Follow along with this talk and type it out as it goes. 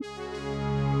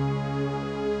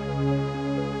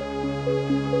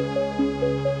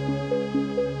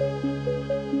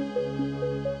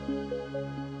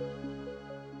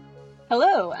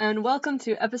Hello, and welcome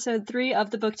to episode 3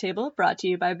 of The Book Table, brought to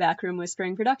you by Backroom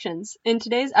Whispering Productions. In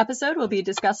today's episode, we'll be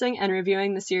discussing and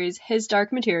reviewing the series His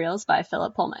Dark Materials by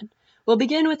Philip Pullman. We'll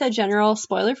begin with a general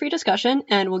spoiler-free discussion,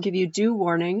 and we'll give you due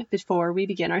warning before we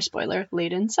begin our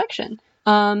spoiler-laden section.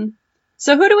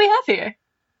 So who do we have here?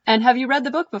 And have you read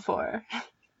the book before?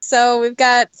 So we've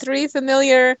got 3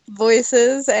 familiar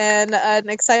voices and an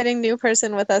exciting new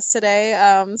person with us today.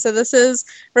 So this is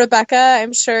Rebecca.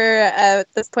 I'm sure at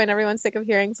this point everyone's sick of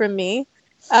hearing from me.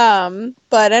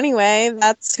 But anyway,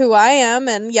 that's who I am.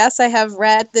 And yes, I have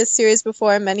read this series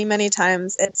before many, many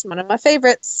times. It's one of my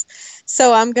favorites.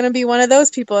 So I'm going to be one of those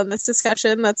people in this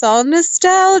discussion that's all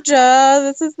nostalgia.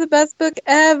 This is the best book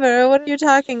ever. What are you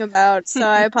talking about? So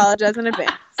I apologize in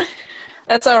advance.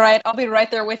 That's all right. I'll be right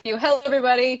there with you. Hello,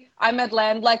 everybody. I'm Ed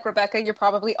Land. Like Rebecca, you're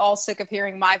probably all sick of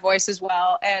hearing my voice as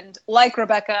well. And like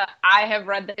Rebecca, I have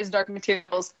read His Dark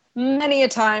Materials many a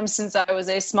time since I was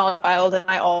a small child, and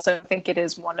I also think it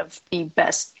is one of the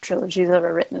best trilogies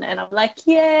ever written. And I'm like,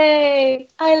 yay!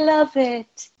 I love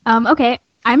it. Okay,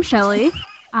 I'm Shelley.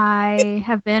 I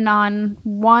have been on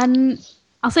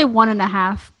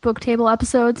 1.5 book table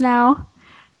episodes now.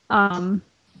 So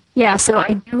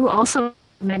I do also have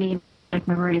many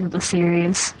memories of the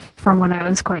series from when I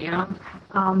was quite young.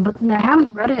 But I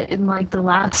haven't read it in the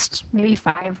last maybe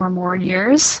 5 or more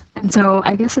years. And so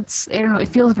I guess it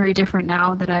feels very different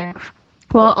now that I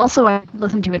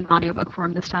listened to it in audiobook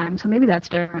form this time, so maybe that's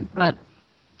different. But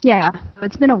yeah,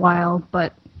 it's been a while,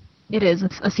 but it is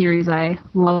a series I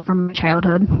love from my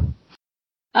childhood.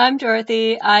 I'm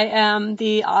Dorothy. I am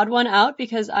the odd one out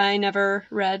because I never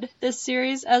read this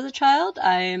series as a child.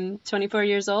 I'm 24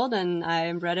 years old and I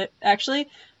read it. Actually,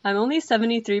 I'm only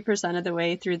 73% of the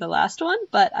way through the last one,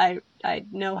 but I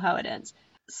know how it ends.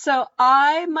 So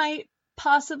I might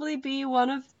possibly be one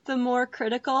of the more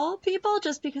critical people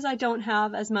just because I don't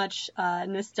have as much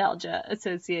nostalgia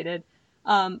associated.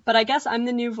 But I guess I'm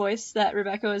the new voice that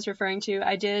Rebecca was referring to.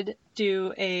 I did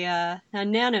do a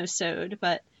nanosode,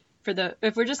 but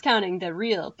if we're just counting the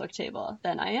real book table,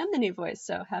 then I am the new voice,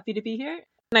 so happy to be here.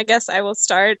 And I guess I will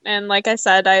start, and like I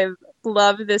said, I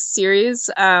love this series,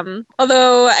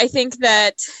 although I think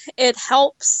that it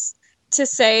helps to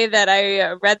say that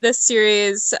I read this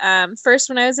series first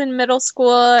when I was in middle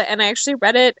school, and I actually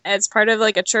read it as part of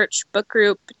a church book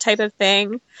group type of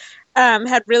thing.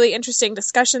 Had really interesting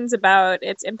discussions about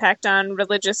its impact on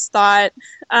religious thought.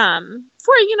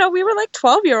 We were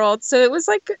 12-year-olds, so it was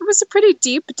a pretty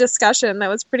deep discussion that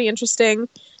was pretty interesting.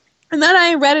 And then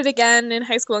I read it again in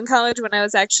high school and college when I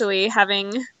was actually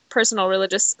having personal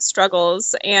religious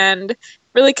struggles and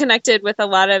really connected with a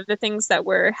lot of the things that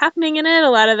were happening in it, a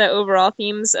lot of the overall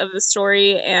themes of the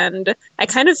story. And I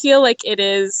kind of feel like it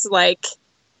is I'm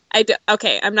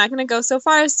not going to go so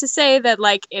far as to say that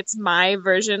it's my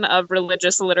version of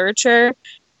religious literature,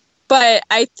 but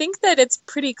I think that it's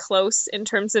pretty close in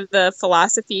terms of the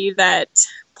philosophy that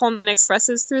Pullman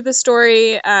expresses through the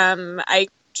story.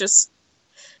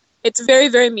 It's very,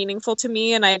 very meaningful to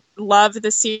me, and I love the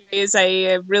series.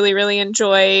 I really, really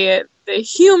enjoy the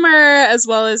humor as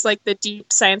well as the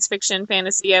deep science fiction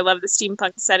fantasy. I love the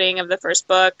steampunk setting of the first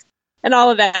book and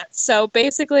all of that. So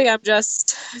basically, I'm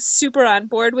just super on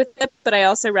board with it, but I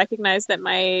also recognize that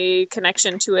my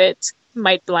connection to it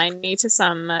might blind me to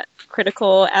some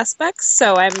critical aspects.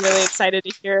 So I'm really excited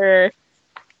to hear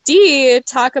Dee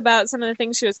talk about some of the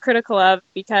things she was critical of,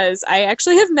 because I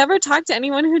actually have never talked to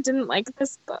anyone who didn't like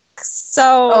this book.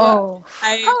 So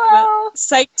I'm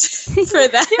psyched for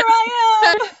that. Here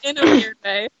I am! In a weird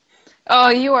way. Oh,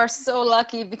 you are so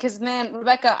lucky because, man,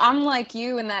 Rebecca, I'm like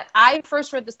you in that I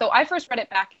first read it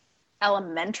back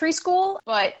elementary school,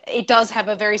 but it does have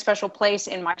a very special place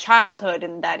in my childhood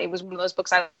in that it was one of those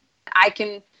books I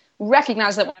can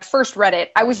recognize that when I first read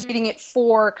it, I was reading it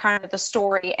for kind of the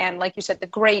story and, like you said, the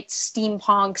great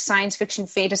steampunk science fiction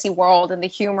fantasy world and the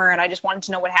humor, and I just wanted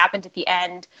to know what happened at the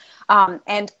end.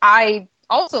 And I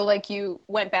also, like you,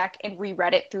 went back and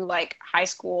reread it through high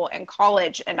school and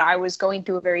college, and I was going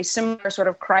through a very similar sort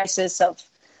of crisis of,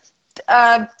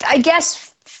 I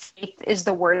guess faith is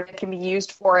the word that can be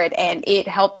used for it, and it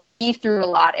helped me through a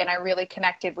lot, and I really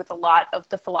connected with a lot of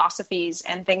the philosophies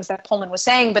and things that Pullman was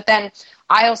saying. But then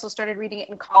I also started reading it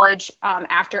in college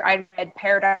after I read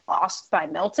Paradise Lost by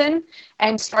Milton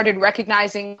and started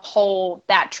recognizing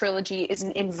that trilogy is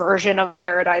an inversion of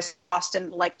Paradise Lost,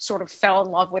 and sort of fell in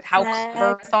love with how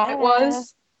clever I thought it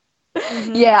was.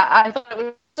 Mm-hmm. Yeah, I thought it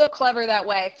was so clever that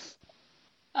way.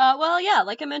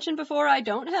 Like I mentioned before, I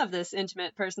don't have this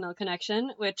intimate personal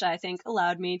connection, which I think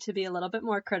allowed me to be a little bit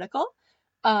more critical.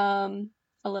 A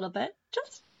little bit,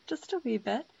 just a wee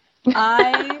bit.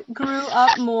 I grew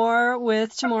up more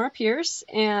with Tamora Pierce,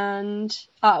 and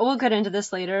we'll get into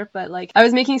this later, but like I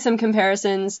was making some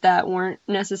comparisons that weren't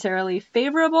necessarily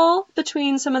favorable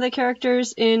between some of the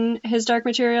characters in His Dark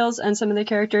Materials and some of the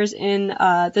characters in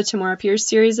the Tamora Pierce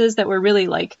series that were really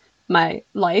like my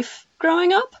life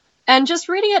growing up. And just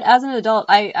reading it as an adult,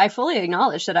 I fully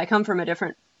acknowledge that I come from a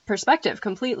different perspective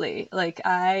completely. Like,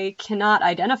 I cannot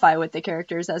identify with the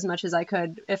characters as much as I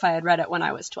could if I had read it when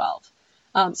I was 12.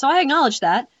 So I acknowledge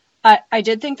that. I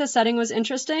did think the setting was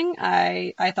interesting.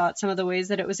 I thought some of the ways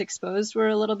that it was exposed were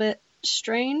a little bit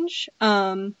strange.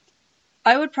 I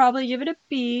would probably give it a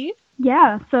B.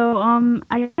 Yeah, so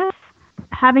I guess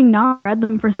having not read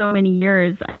them for so many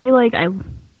years, I feel like I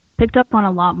picked up on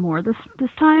a lot more this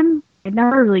time. I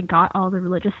never really got all the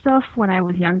religious stuff when I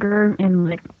was younger, in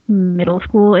like middle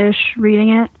school-ish, reading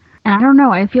it. And I don't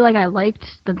know, I feel like I liked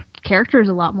the characters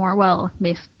a lot more. Well,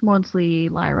 mostly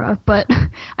Lyra, but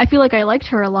I feel like I liked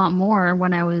her a lot more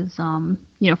when I was,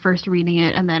 first reading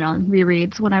it, and then on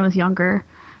rereads when I was younger.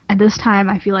 And this time,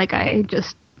 I feel like I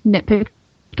just nitpicked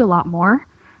a lot more.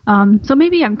 So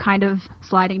maybe I'm kind of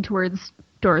sliding towards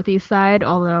Dorothy's side,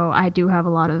 although I do have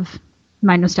a lot of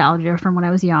my nostalgia from when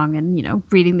I was young and,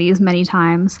 reading these many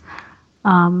times.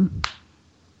 So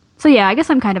yeah, I guess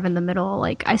I'm kind of in the middle.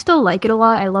 Like, I still like it a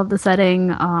lot. I love the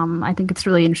setting. I think it's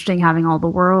really interesting having all the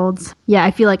worlds. Yeah, I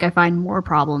feel like I find more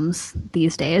problems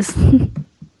these days.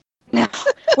 Now,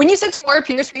 when you said Tamora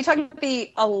Pierce, were you talking about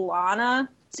the Alana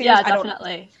series? Yeah,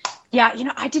 definitely. Yeah,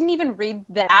 I didn't even read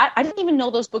that. I didn't even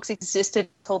know those books existed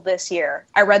until this year.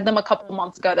 I read them a couple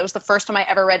months ago. That was the first time I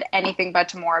ever read anything by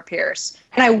Tamora Pierce.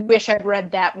 And I wish I'd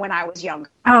read that when I was younger.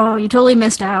 Oh, you totally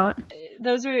missed out.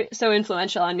 Those are so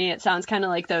influential on me. It sounds kind of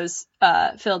like those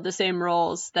filled the same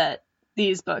roles that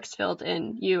these books filled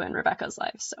in you and Rebecca's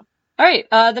lives. So, all right,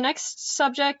 the next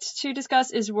subject to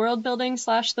discuss is world building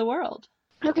 / the world.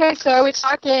 Okay, so are we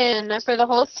talking for the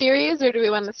whole series, or do we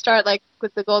want to start like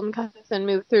with the Golden Compass and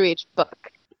move through each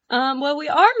book? Well, we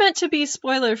are meant to be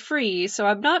spoiler free, so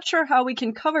I'm not sure how we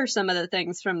can cover some of the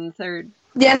things from the third.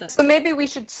 Yeah, so maybe we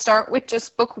should start with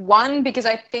just book one, because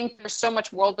I think there's so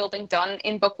much world building done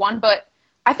in book one. But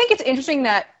I think it's interesting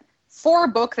that for a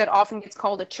book that often gets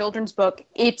called a children's book,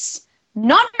 it's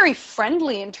not very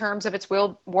friendly in terms of its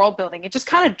world building. It just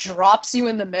kind of drops you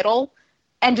in the middle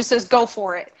and just says, go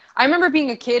for it. I remember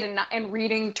being a kid and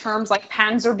reading terms like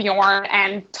Panzerbjorn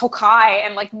and Tokai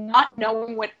and like not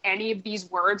knowing what any of these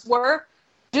words were.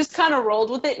 Just kind of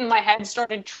rolled with it in my head,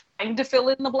 started trying to fill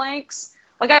in the blanks.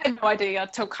 Like, I had no idea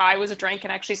Tokai was a drink,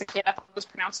 and actually as a kid I thought it was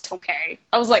pronounced Tokay.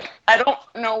 I was like, I don't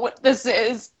know what this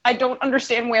is. I don't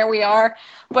understand where we are.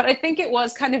 But I think it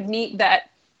was kind of neat that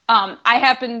I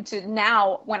happen to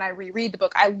now, when I reread the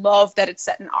book, I love that it's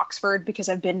set in Oxford, because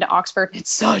I've been to Oxford.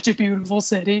 It's such a beautiful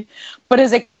city. But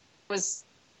as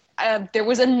there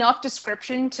was enough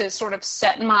description to sort of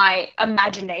set my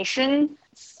imagination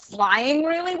flying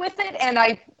really with it, and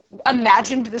I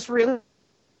imagined this really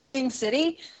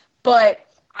city. But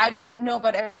I don't know,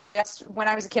 but when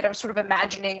I was a kid, I was sort of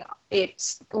imagining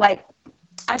it's like,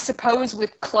 I suppose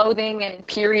with clothing and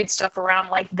period stuff around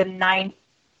like the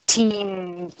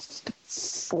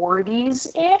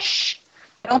 1940s-ish.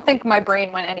 I don't think my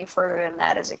brain went any further than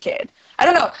that as a kid. I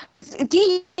don't know.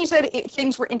 Dee said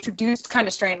things were introduced kind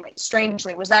of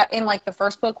strangely. Was that in like the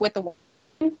first book with the woman?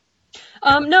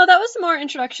 No, that was more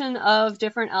introduction of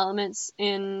different elements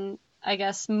in, I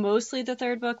guess, mostly the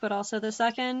third book, but also the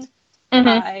second. Mm-hmm.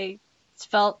 I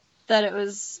felt that it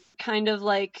was kind of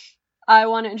like, I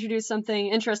want to introduce something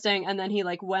interesting, and then he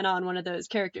like went on one of those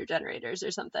character generators or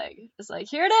something. It's like,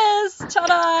 here it is,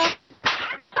 ta-da!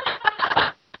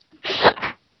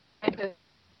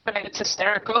 But it's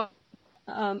hysterical.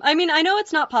 I mean, I know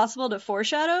it's not possible to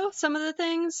foreshadow some of the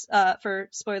things for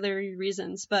spoilery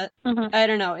reasons, but I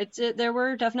don't know. There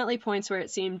were definitely points where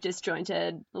it seemed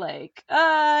disjointed. Like,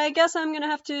 I guess I'm gonna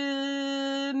have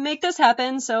to make this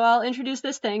happen, so I'll introduce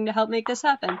this thing to help make this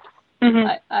happen. Mm-hmm.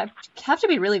 I have to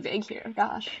be really vague here.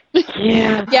 Gosh.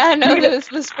 Yeah. Yeah. No,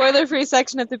 the spoiler-free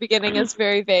section at the beginning is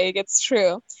very vague. It's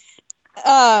true.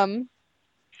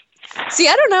 See,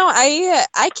 I don't know.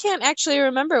 I can't actually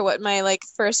remember what my like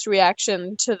first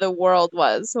reaction to the world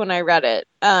was when I read it,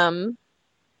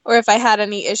 or if I had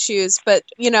any issues. But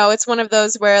it's one of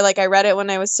those where like I read it when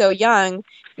I was so young.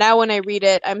 Now when I read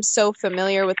it, I'm so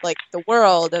familiar with like the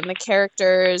world and the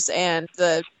characters and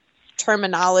the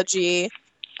terminology,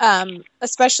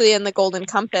 especially in the Golden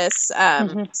Compass.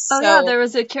 Oh yeah, there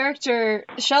was a character,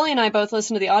 Shelley and I both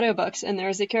listened to the audiobooks, and there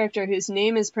was a character whose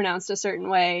name is pronounced a certain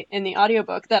way in the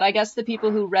audiobook that I guess the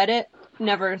people who read it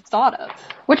never thought of.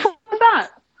 Which one was that?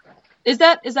 Is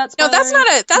that No,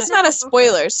 spoiler? that's not a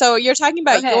spoiler. So you're talking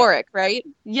about Okay. Yorick, right?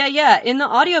 Yeah. In the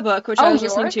audiobook, which I Oh, was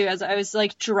listening Yorick? to as I was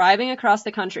like driving across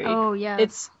the country. Oh, yeah.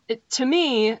 To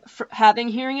me,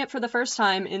 hearing it for the first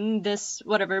time in this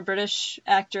whatever British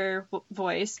actor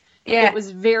voice, Yeah. it was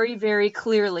very, very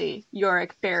clearly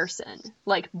Yorick Bearson,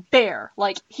 like bear,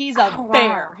 like he's a Oh, wow.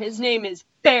 bear. His name is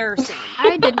Bearson.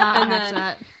 I did not And catch then-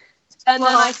 that. And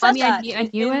then Well, I said I mean, that I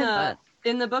knew in it, the but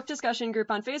in the book discussion group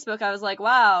on Facebook. I was like,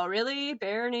 "Wow, really?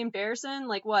 Bear named Bearson?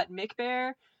 Like what? Mick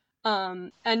Bear?"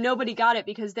 And nobody got it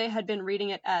because they had been reading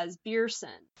it as Bearson.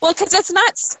 Well, because it's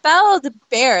not spelled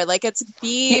bear, like it's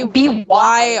Byrn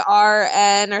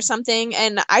or something.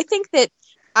 And I think that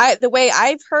the way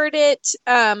I've heard it,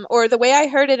 or the way I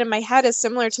heard it in my head, is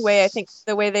similar to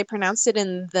the way they pronounced it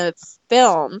in the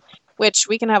film, which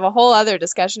we can have a whole other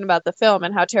discussion about the film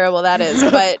and how terrible that is.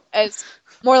 But it's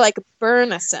more like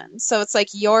Burnison, so it's like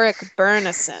Yorick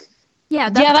Burnison. yeah,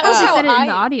 Yeah, that was was how how said it in I-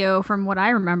 the audio from what I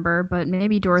remember, but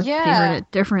maybe Dorothy Yeah. heard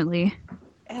it differently.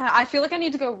 Yeah, I feel like I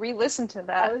need to go re-listen to I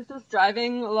that. was just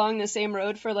driving along the same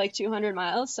road for like 200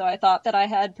 miles, so I thought that I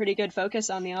had pretty good focus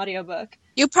on the audiobook.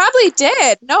 You probably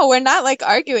did. No, we're not like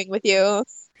arguing with you.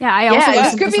 Yeah, I Yeah, also it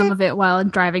listened could to be- some of it while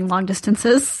driving long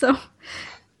distances, so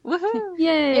Woohoo!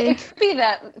 yay. It could be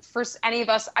that for any of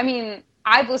us, I mean,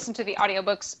 I've listened to the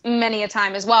audiobooks many a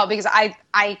time as well because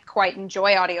I quite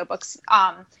enjoy audiobooks.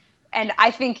 And I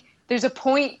think there's a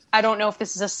point, I don't know if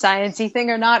this is a sciencey thing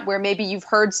or not, where maybe you've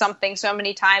heard something so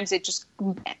many times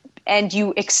and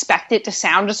you expect it to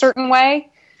sound a certain way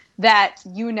that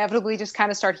you inevitably just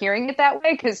kind of start hearing it that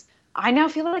way. Because I now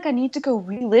feel like I need to go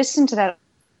re-listen to that.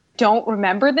 Don't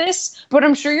remember this, but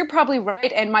I'm sure you're probably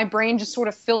right, and my brain just sort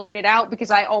of filled it out because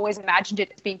I always imagined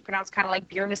it as being pronounced kind of like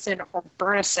Bjornison or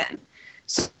Burnison.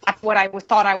 So that's what I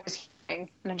thought I was hearing,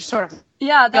 and I just sort of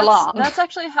Yeah, along. that's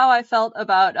actually how I felt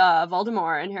about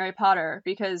Voldemort and Harry Potter,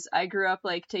 because I grew up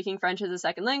like taking French as a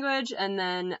second language, and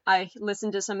then I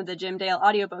listened to some of the Jim Dale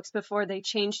audiobooks before they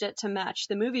changed it to match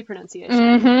the movie pronunciation.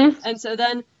 Mm-hmm. And so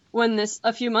then when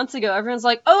a few months ago, everyone's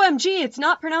like, "OMG, it's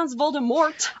not pronounced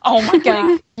Voldemort." Oh my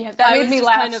god, yeah, that I made was me just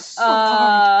laugh kind of, so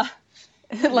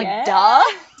hard. Like, yeah.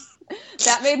 duh.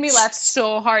 That made me laugh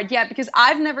so hard. Yeah, because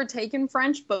I've never taken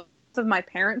French, but both of my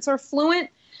parents are fluent.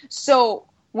 So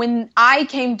when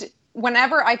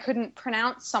whenever I couldn't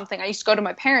pronounce something, I used to go to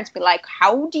my parents and be like,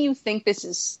 "How do you think this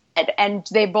is said?" And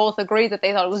they both agreed that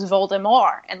they thought it was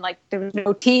Voldemort, and like there was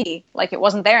no T, like it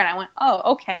wasn't there. And I went,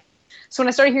 "Oh, okay." So when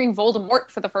I started hearing Voldemort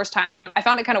for the first time, I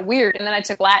found it kind of weird. And then I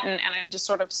took Latin, and I just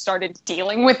sort of started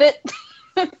dealing with it.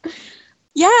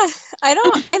 Yeah, I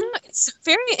don't. It's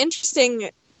very interesting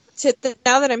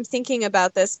now that I'm thinking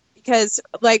about this, because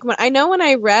like when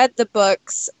I read the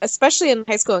books, especially in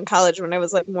high school and college, when I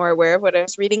was like more aware of what I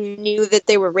was reading, I knew that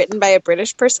they were written by a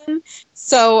British person.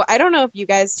 So I don't know if you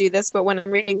guys do this, but when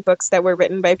I'm reading books that were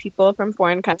written by people from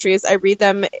foreign countries, I read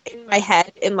them in my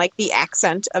head in like the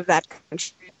accent of that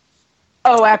country.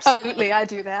 Oh, absolutely. I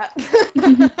do that.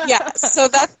 Yeah, so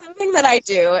that's something that I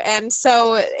do. And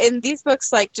so in these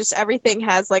books, like just everything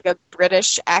has like a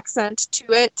British accent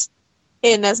to it,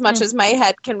 in as much as my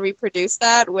head can reproduce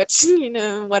that, which,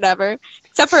 whatever.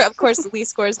 Except for, of course, Lee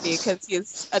Scoresby, because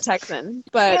he's a Texan.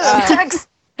 But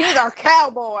He's our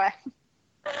cowboy.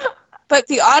 but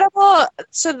the Audible,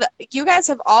 you guys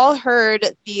have all heard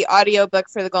the audiobook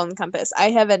for The Golden Compass. I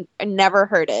haven't never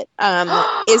heard it.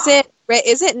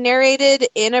 Is it narrated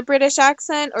in a British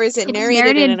accent, or is it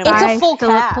narrated in an It's a American? full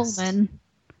Philip cast. Pullman.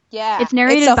 Yeah. It's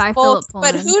narrated It's a by full- Philip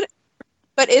Pullman.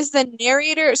 But is the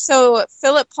narrator, so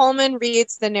Philip Pullman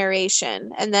reads the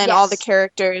narration, and then all the Yes.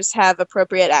 characters have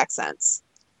appropriate accents?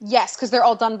 Yes, because they're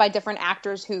all done by different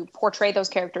actors who portray those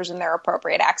characters in their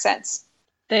appropriate accents.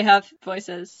 They have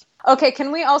voices. Okay,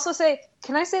 can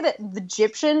I say that the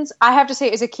Egyptians, I have to say,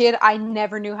 as a kid, I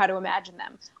never knew how to imagine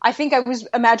them. I think I was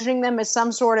imagining them as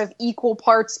some sort of equal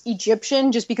parts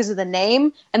Egyptian just because of the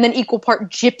name, and then equal part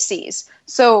gypsies.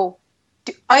 So,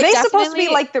 are they supposed to be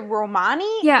like the Romani?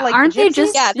 Yeah, like aren't the they gypsies?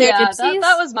 just Yeah, the they're gypsies?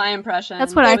 That was my impression.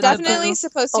 That's what I They're thought definitely too.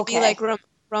 supposed to be Okay. like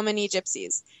Romani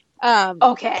gypsies.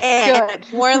 Okay, And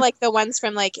good. more like the ones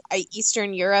from like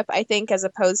Eastern Europe, I think, as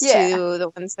opposed Yeah. to the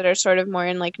ones that are sort of more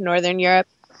in like Northern Europe.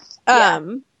 Yeah.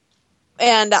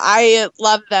 And I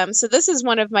love them. So this is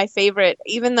one of my favorite,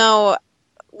 even though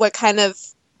what kind of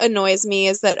annoys me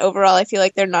is that overall I feel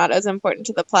like they're not as important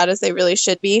to the plot as they really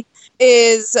should be,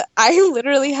 is I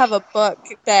literally have a book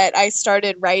that I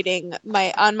started writing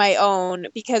on my own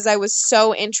because I was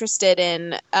so interested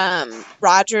in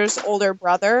Roger's older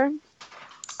brother,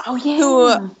 Oh, yeah.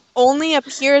 who only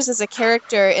appears as a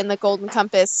character in The Golden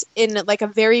Compass in like a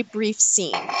very brief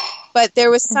scene. but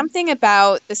there was something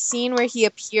about the scene where he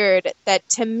appeared that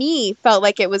to me felt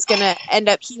like it was going to end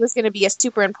up, he was going to be a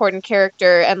super important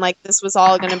character, and like this was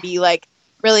all going to be like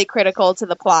really critical to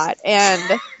the plot.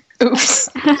 And oops.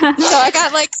 So I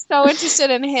got like so interested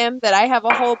in him that I have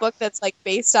a whole book that's like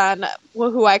based on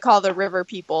who I call the river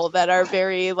people that are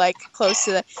very like close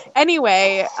to the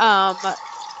anyway.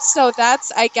 So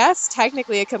that's, I guess,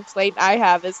 technically a complaint I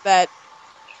have, is that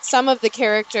some of the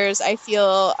characters I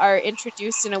feel are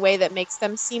introduced in a way that makes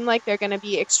them seem like they're going to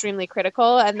be extremely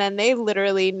critical, and then they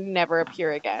literally never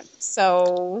appear again.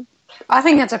 So I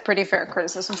think that's a pretty fair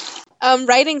criticism.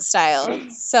 Writing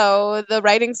style. So the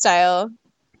writing style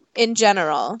in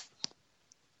general.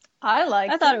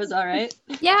 I thought it was all right.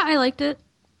 Yeah, I liked it.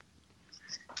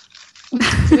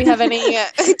 Do we have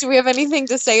anything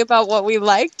to say about what we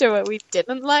liked or what we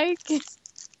didn't like?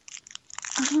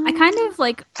 I kind of,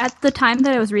 like, at the time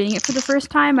that I was reading it for the first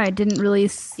time, I didn't really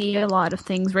see a lot of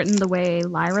things written the way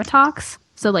Lyra talks.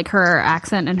 So, like, her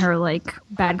accent and her, like,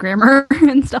 bad grammar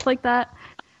and stuff like that.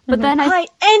 But then I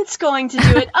ain't going to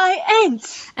do it. I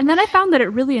ain't. And then I found that it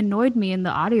really annoyed me in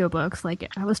the audiobooks.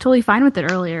 Like, I was totally fine with it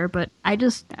earlier, but I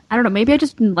don't know, maybe I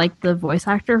just didn't like the voice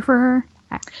actor for her.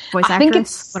 I think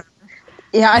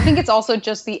it's also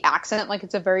just the accent. Like,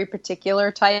 it's a very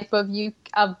particular type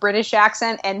of British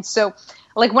accent. And so,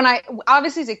 like,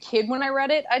 obviously as a kid when I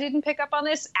read it, I didn't pick up on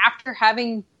this. After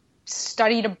having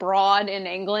studied abroad in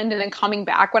England and then coming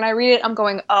back when I read it, I'm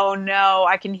going, oh no,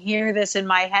 I can hear this in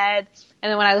my head. And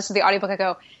then when I listen to the audiobook, I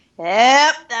go,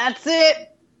 yep, that's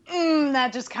it.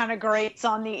 That just kind of grates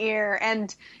on the ear.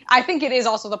 And I think it is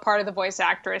also the part of the voice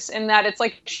actress in that it's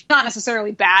like, she's not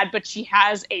necessarily bad, but she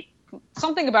has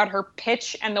something about her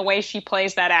pitch and the way she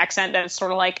plays that accent that is sort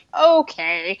of like,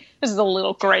 okay, this is a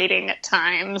little grating at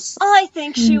times. I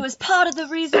think she was part of the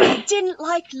reason I didn't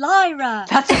like Lyra.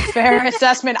 That's a fair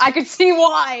assessment. I could see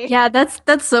why. Yeah,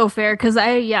 that's so fair, because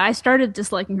I started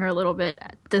disliking her a little bit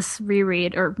at this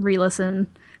reread or re-listen.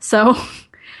 So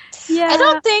yeah, I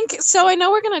don't think so. I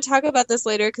know we're going to talk about this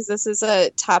later because this is a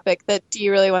topic that Dee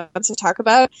really wants to talk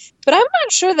about, but I'm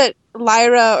not sure that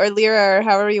Lyra or Lyra or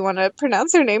however you want to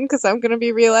pronounce her name, because I'm going to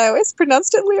be real, I always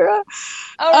pronounced it Lyra.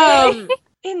 Oh, really?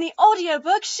 In the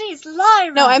audiobook, she's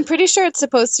Lyra. No, I'm pretty sure it's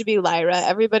supposed to be Lyra.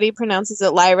 Everybody pronounces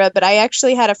it Lyra, but I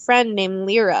actually had a friend named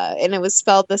Lyra, and it was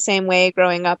spelled the same way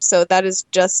growing up, so that is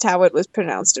just how it was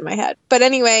pronounced in my head. But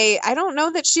anyway, I don't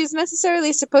know that she's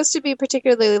necessarily supposed to be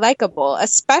particularly likable,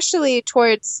 especially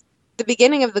towards the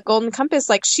beginning of the Golden Compass.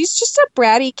 Like, she's just a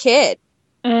bratty kid,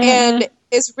 and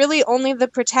is really only the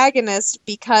protagonist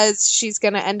because she's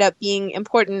going to end up being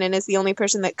important and is the only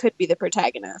person that could be the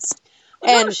protagonist.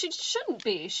 Well, no, she shouldn't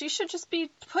be. She should just be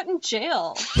put in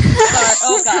jail. Sorry.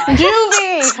 Oh, God.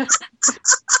 Juvie!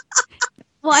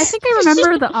 Well, I think I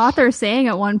remember the author saying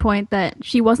at one point that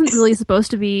she wasn't really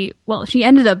supposed to be, well, she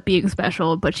ended up being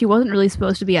special, but she wasn't really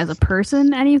supposed to be as a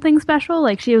person anything special.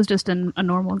 Like, she was just a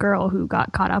normal girl who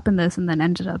got caught up in this and then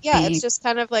ended up being... Yeah, it's just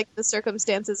kind of like the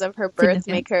circumstances of her birth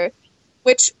make her...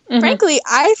 Which, frankly,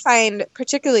 I find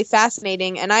particularly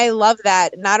fascinating, and I love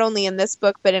that not only in this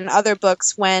book, but in other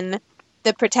books when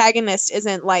the protagonist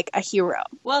isn't, like, a hero.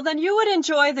 Well, then you would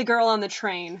enjoy the girl on the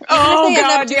train. Oh, they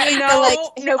God, end up doing the, like,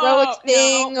 heroic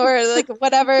thing or, like,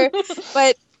 whatever.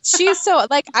 But she's so,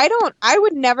 like, I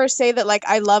would never say that, like,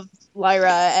 I love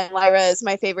Lyra, and Lyra is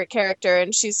my favorite character,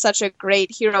 and she's such a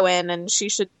great heroine, and she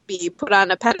should be put on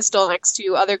a pedestal next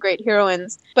to other great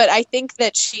heroines. But I think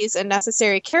that she's a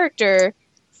necessary character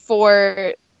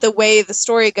for the way the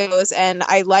story goes, and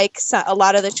I like a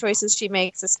lot of the choices she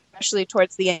makes, especially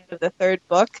towards the end of the third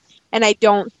book. And I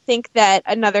don't think that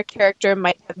another character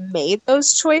might have made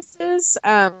those choices.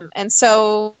 And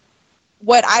so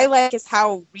what I like is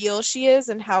how real she is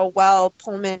and how well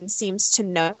Pullman seems to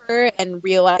know her and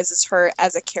realizes her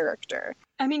as a character.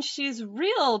 I mean, she's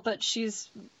real, but she's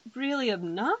really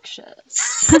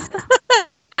obnoxious.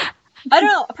 I don't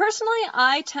know. Personally,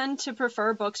 I tend to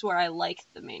prefer books where I like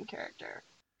the main character.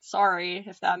 Sorry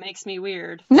if that makes me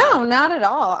weird. No, not at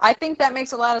all. I think that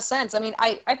makes a lot of sense. I mean,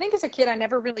 I think as a kid, I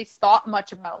never really thought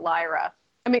much about Lyra.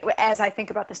 I mean, as I think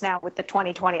about this now with the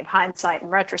 20/20 of hindsight and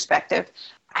retrospective,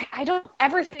 I don't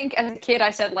ever think as a kid I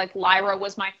said, like, Lyra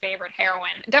was my favorite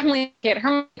heroine. Definitely as a kid,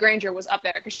 Hermione Granger was up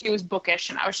there because she was bookish,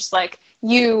 and I was just like,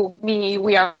 you, me,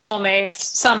 we are soulmates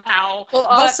somehow. Well,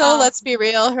 also, let's be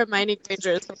real, Hermione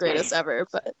Granger is the greatest ever,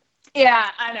 but... Yeah,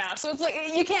 I know. So it's like,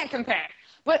 you can't compare.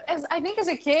 But I think as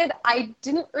a kid, I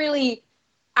didn't really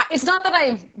It's not that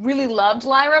I really loved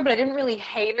Lyra, but I didn't really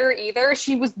hate her either.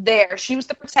 She was there. She was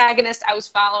the protagonist. I was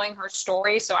following her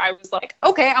story, so I was like,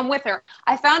 okay, I'm with her.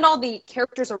 I found all the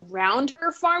characters around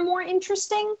her far more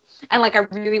interesting, and like I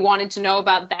really wanted to know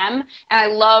about them, and I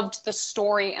loved the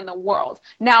story and the world.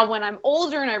 Now, when I'm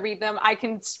older and I read them, I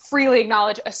can freely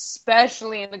acknowledge,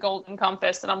 especially in The Golden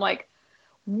Compass, that I'm like,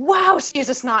 wow, she is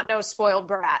a snot-nosed spoiled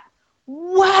brat.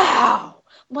 Wow.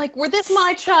 Like, were this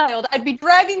my child, I'd be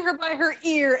dragging her by her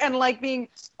ear and, like, being,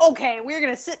 okay, we're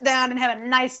going to sit down and have a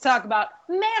nice talk about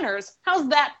manners. How's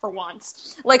that for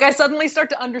once? Like, I suddenly start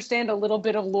to understand a little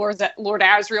bit of Lord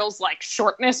Asriel's, like,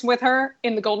 shortness with her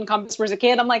in The Golden Compass. Whereas a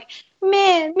kid, I'm like,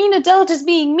 man, mean adult is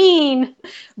being mean.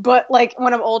 But, like,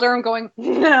 when I'm older, I'm going,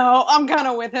 no, I'm kind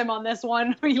of with him on this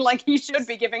one. Like, he should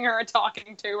be giving her a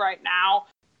talking to right now.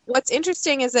 What's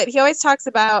interesting is that he always talks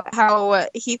about how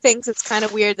he thinks it's kind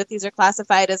of weird that these are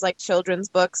classified as like children's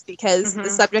books because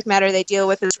the subject matter they deal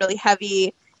with is really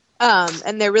heavy,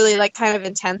 and they're really like kind of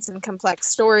intense and complex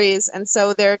stories, and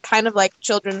so they're kind of like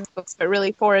children's books but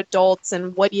really for adults,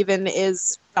 and what even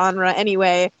is genre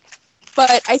anyway.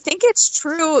 But I think it's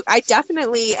true. I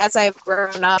definitely, as I've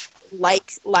grown up,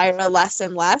 like Lyra less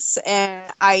and less,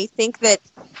 and I think that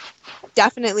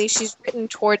definitely she's written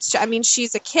towards, I mean,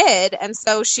 she's a kid, and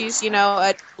so she's,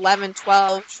 at 11,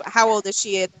 12. How old is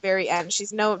she at the very end?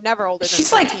 She's never older than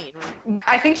 13. Like,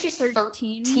 I think she's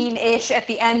 13-ish at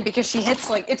the end, because she hits,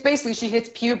 like, it's basically she hits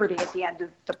puberty at the end of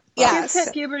the book. Yeah, kids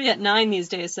hit puberty at 9 these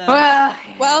days, so.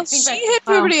 Well, she hit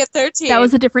puberty at 13. That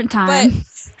was a different time.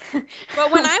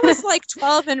 But when I was, like,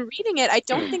 12 and reading it, I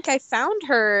don't think I found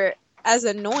her as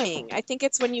annoying. I think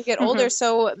it's when you get older,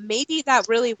 so maybe that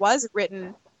really was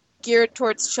written geared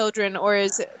towards children, or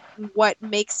is what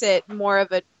makes it more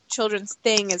of a children's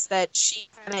thing is that she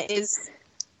kind of is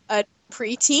a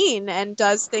preteen and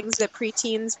does things that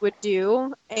preteens would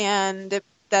do, and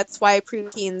that's why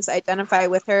preteens identify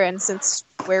with her. And since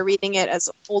we're reading it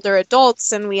as older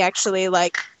adults and we actually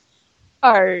like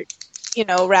are,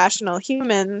 rational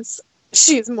humans,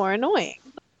 she's more annoying.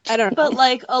 I don't know. But,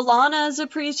 like, Alana's a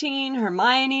preteen,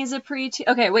 Hermione's a preteen.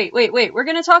 Okay, wait. We're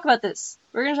going to talk about this.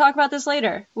 We're going to talk about this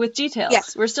later with details. Yeah.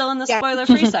 We're still in the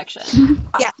spoiler-free section.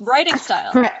 Yeah. Writing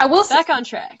style. Right. Back on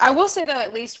track. I will say, though,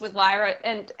 at least with Lyra,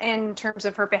 and in terms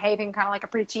of her behaving kind of like a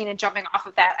preteen and jumping off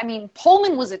of that, I mean,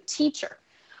 Pullman was a teacher.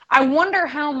 I wonder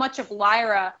how much of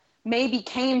Lyra maybe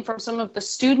came from some of the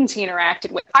students he interacted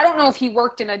with. I don't know if he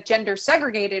worked in a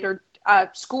gender-segregated or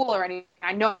school or anything.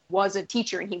 I know he was a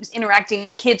teacher and he was interacting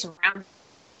with kids around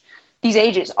these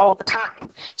ages all the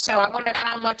time. So I wonder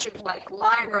how much of like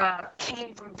Lyra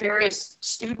came from various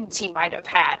students he might have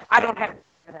had. I don't have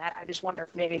that. I just wonder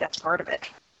if maybe that's part of it.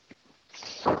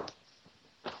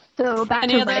 So back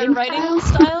Any to other writing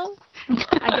style?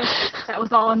 I guess that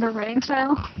was all under writing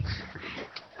style.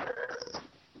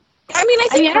 I mean, I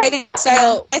think writing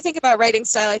style. I think about writing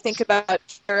style. I think about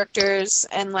characters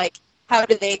and like how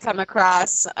do they come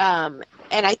across.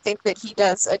 And I think that he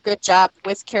does a good job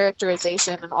with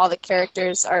characterization, and all the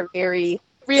characters are very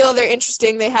real. They're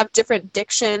interesting. They have different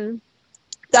diction.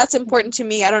 That's important to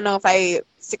me. I don't know if I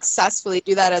successfully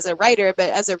do that as a writer, but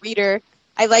as a reader,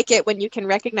 I like it when you can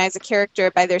recognize a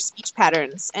character by their speech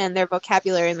patterns and their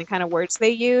vocabulary and the kind of words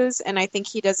they use. And I think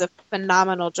he does a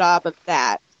phenomenal job of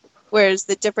that. Whereas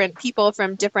the different people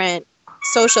from different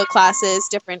social classes,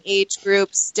 different age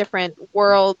groups, different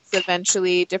worlds,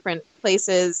 eventually different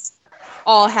places,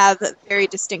 all have very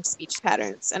distinct speech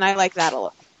patterns. And I like that a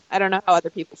lot. I don't know how other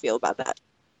people feel about that.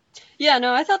 Yeah,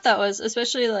 no, I thought that was,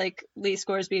 especially like Lee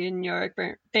Scoresby and Yorick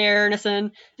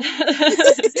Byrnison.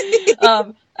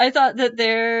 I thought that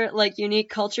their like unique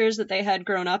cultures that they had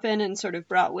grown up in and sort of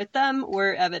brought with them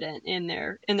were evident in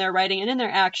their writing and in their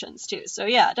actions too. So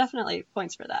yeah, definitely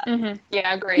points for that. Mm-hmm.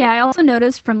 Yeah, great. Yeah, I also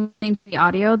noticed from listening to the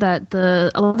audio that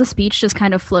a lot of the speech just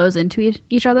kind of flows into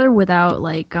each other without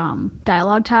like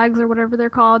dialogue tags or whatever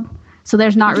they're called. So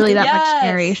there's not really that much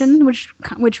narration,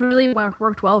 which really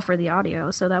worked well for the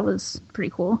audio. So that was pretty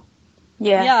cool.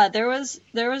 Yeah, there was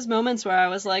moments where I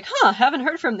was like, haven't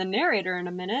heard from the narrator in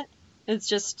a minute. It's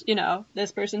just,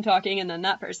 this person talking and then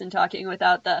that person talking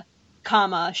without the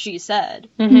comma she said,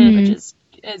 which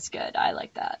is good. I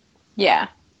like that. Yeah,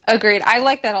 agreed. I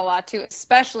like that a lot too,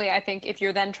 especially I think if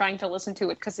you're then trying to listen to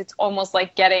it, because it's almost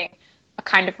like getting a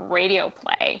kind of radio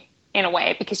play in a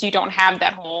way, because you don't have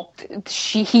that whole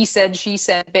he said, she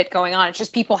said bit going on. It's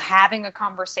just people having a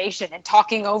conversation and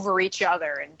talking over each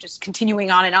other and just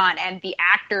continuing on. And the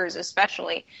actors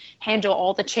especially handle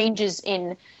all the changes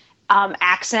in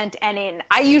accent and in,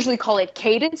 I usually call it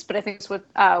cadence, but I think it's what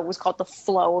was called the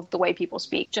flow of the way people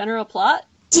speak. General plot?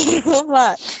 General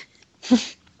plot.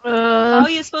 how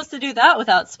are you supposed to do that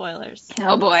without spoilers?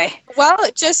 Oh boy. Well,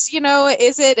 just,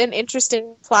 is it an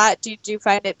interesting plot? Do you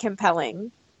find it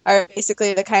compelling? Are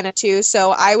basically the kind of two.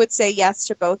 So I would say yes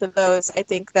to both of those. I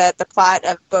think that the plot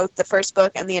of both the first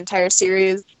book and the entire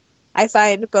series, I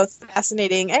find both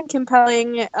fascinating and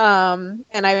compelling. And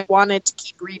I wanted to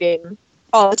keep reading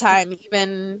all the time,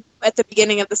 even at the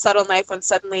beginning of The Subtle Knife when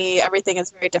suddenly everything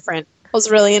is very different. I was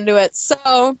really into it.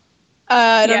 So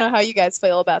I don't know how you guys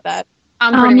feel about that.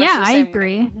 I'm pretty much Yeah, the I same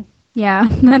agree. way. Yeah,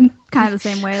 I'm kind of the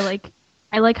same way. Like,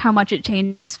 I like how much it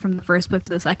changed from the first book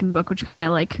to the second book, which I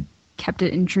like kept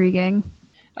it intriguing.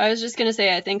 I was just going to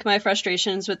say, I think my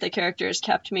frustrations with the characters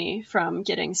kept me from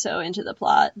getting so into the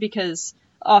plot, because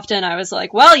often I was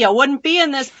like, well, you wouldn't be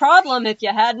in this problem if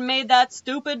you hadn't made that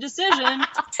stupid decision.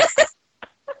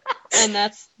 And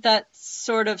that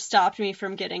sort of stopped me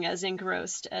from getting as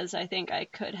engrossed as I think I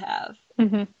could have.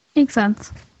 Mm-hmm. Makes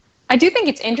sense. I do think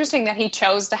it's interesting that he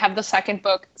chose to have the second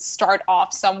book start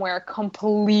off somewhere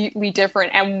completely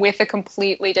different and with a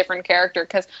completely different character.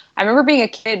 Because I remember being a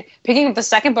kid, picking up the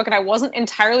second book, and I wasn't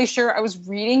entirely sure I was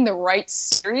reading the right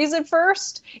series at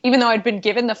first, even though I'd been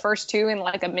given the first two in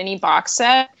like a mini box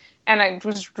set. And I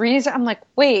was reading it, I'm like,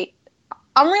 wait,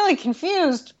 I'm really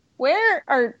confused. Where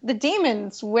are the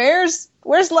demons? Where's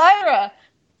Lyra?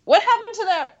 What happened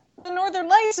to the Northern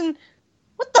Lights? And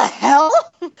what the hell?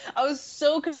 I was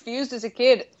so confused as a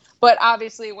kid. But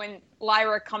obviously when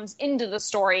Lyra comes into the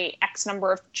story X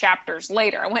number of chapters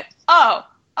later, I went, oh,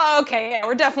 okay, yeah,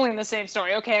 we're definitely in the same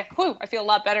story. Okay, whew, I feel a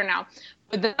lot better now.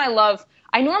 But then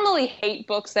I normally hate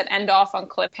books that end off on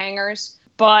cliffhangers,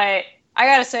 but I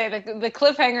gotta say, the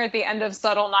cliffhanger at the end of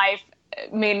Subtle Knife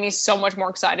made me so much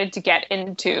more excited to get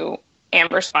into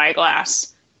Amber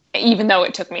Spyglass. Even though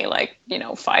it took me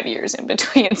 5 years in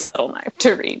between Subtle Knife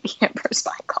to read The Amber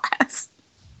Spyglass.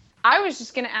 I was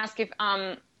just going to ask if,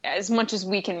 as much as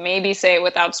we can maybe say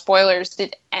without spoilers,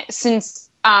 since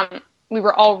we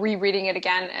were all rereading it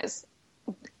again as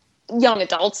young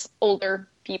adults, older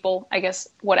people, I guess,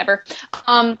 whatever,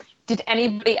 did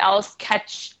anybody else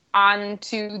catch on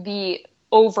to the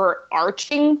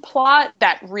overarching plot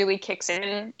that really kicks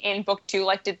in book 2?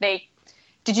 Like,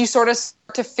 did you sort of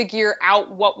start to figure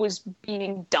out what was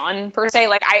being done, per se?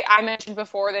 Like, I mentioned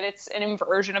before that it's an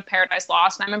inversion of Paradise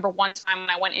Lost, and I remember one time when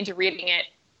I went into reading it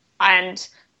and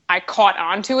I caught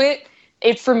on to it,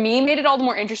 it for me made it all the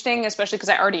more interesting, especially because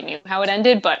I already knew how it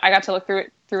ended, but I got to look through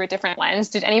it through a different lens.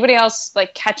 Did anybody else,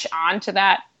 catch on to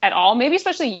that at all? Maybe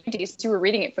especially you, since you were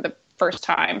reading it for the first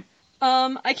time.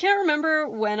 I can't remember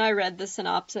when I read the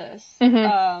synopsis.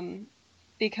 Mm-hmm.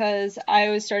 Because I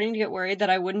was starting to get worried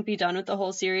that I wouldn't be done with the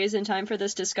whole series in time for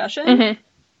this discussion.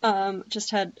 Mm-hmm.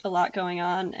 Just had a lot going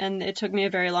on, and it took me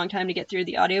a very long time to get through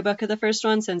the audiobook of the first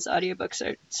one, since audiobooks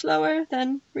are slower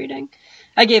than reading.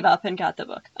 I gave up and got the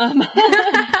book.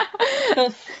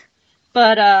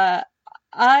 But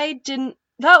I didn't...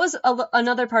 That was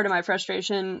another part of my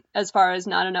frustration as far as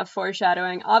not enough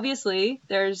foreshadowing. Obviously,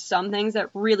 there's some things that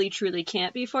really, truly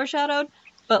can't be foreshadowed.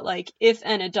 But, if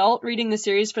an adult reading the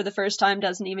series for the first time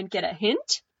doesn't even get a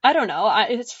hint, I don't know.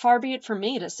 It's far be it from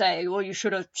me to say, well, you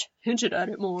should have hinted at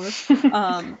it more.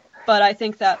 But I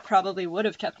think that probably would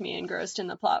have kept me engrossed in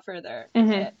the plot further.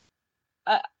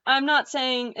 Mm-hmm. I'm not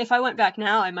saying if I went back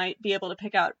now, I might be able to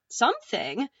pick out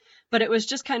something, but it was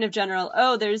just kind of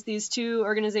general, there's these two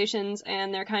organizations,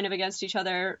 and they're kind of against each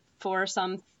other for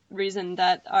some reason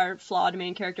that our flawed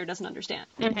main character doesn't understand.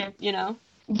 Mm-hmm. You know?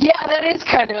 Yeah, that is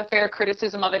kind of a fair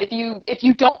criticism of it. If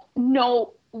you don't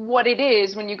know what it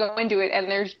is when you go into it and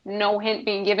there's no hint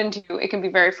being given to you, it can be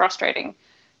very frustrating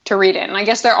to read it. And I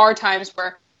guess there are times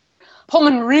where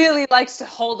Pullman really likes to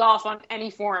hold off on any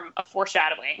form of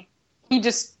foreshadowing. He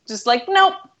just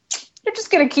nope, you're just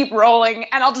going to keep rolling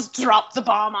and I'll just drop the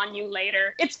bomb on you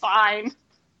later. It's fine.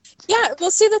 Yeah,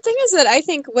 well, see, the thing is that I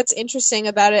think what's interesting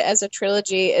about it as a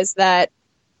trilogy is that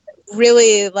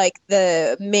really,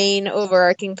 the main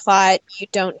overarching plot you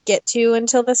don't get to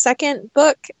until the second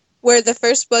book, where the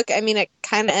first book, it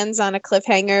kind of ends on a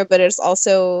cliffhanger, but it's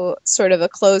also sort of a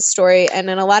closed story, and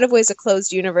in a lot of ways a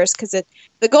closed universe, because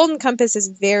the Golden Compass is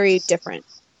very different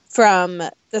from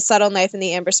the Subtle Knife and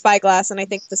the Amber Spyglass, and I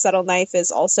think the Subtle Knife is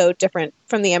also different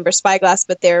from the Amber Spyglass,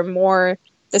 but they're more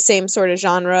the same sort of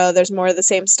genre, there's more of the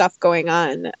same stuff going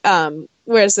on,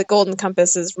 whereas the Golden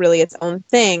Compass is really its own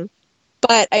thing.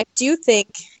 But I do think,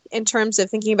 in terms of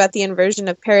thinking about the inversion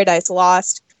of Paradise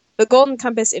Lost, the Golden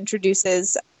Compass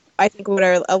introduces, I think, what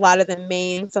are a lot of the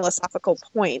main philosophical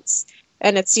points.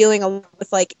 And it's dealing a lot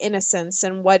with, innocence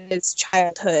and what is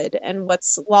childhood and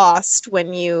what's lost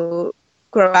when you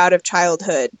grow out of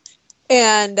childhood.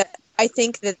 And I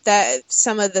think that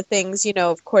some of the things,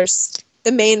 of course,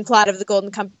 the main plot of the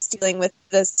Golden Compass dealing with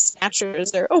the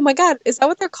Snatchers, or, oh my god, is that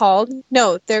what they're called?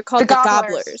 No, they're called the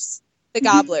Gobblers. The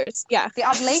Gobblers, yeah. The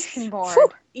Oblation Board.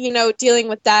 You know, dealing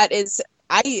with that is,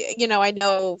 I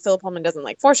know Philip Pullman doesn't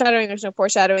like foreshadowing, there's no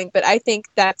foreshadowing, but I think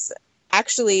that's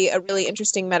actually a really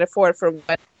interesting metaphor for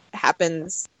what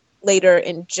happens later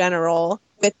in general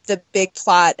with the big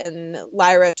plot and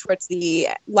Lyra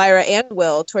and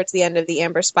Will towards the end of the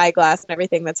Amber Spyglass and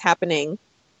everything that's happening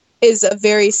is a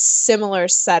very similar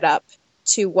setup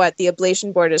to what the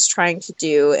Oblation Board is trying to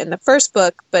do in the first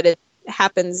book, but it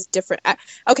happens different.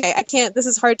 Okay, I can't, this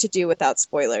is hard to do without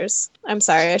spoilers. I'm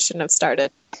sorry, I shouldn't have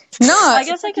started. No, I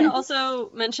guess I can also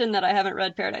mention that I haven't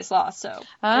read Paradise Lost, so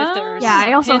if there's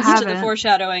I also hints to the haven't.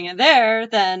 foreshadowing in there,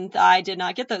 then I did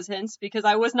not get those hints because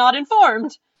I was not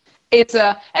informed. it's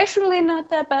actually not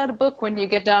that bad a book when you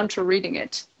get down to reading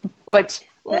it. But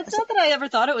Well, it's not that I ever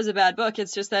thought it was a bad book.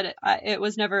 It's just that it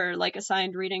was never like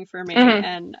assigned reading for me,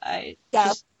 and I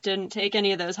just didn't take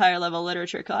any of those higher level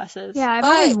literature classes. Yeah, I've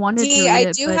always wanted to read I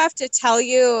it, do but have to tell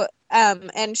you,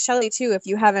 and Shelley too, if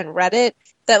you haven't read it,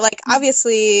 that like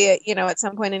obviously, you know, at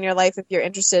some point in your life, if you're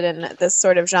interested in this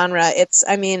sort of genre,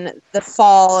 the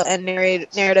fall and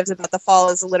narratives about the fall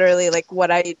is literally like what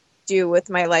I do with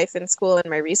my life in school and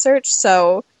my research.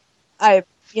 So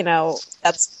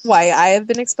that's why I have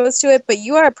been exposed to it. But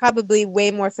you are probably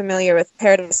way more familiar with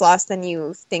Paradise Lost than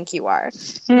you think you are.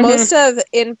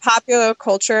 In popular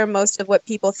culture, most of what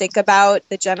people think about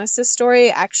the Genesis story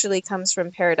actually comes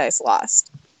from Paradise Lost.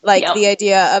 Like the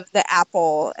idea of the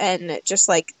apple and just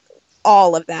like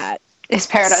all of that. Is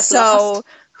Paradise Lost.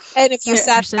 And if you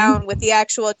sat down with the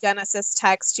actual Genesis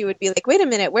text, you would be like, wait a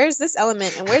minute, where's this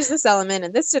element? And where's this element?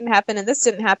 And this didn't happen, and this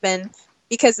didn't happen.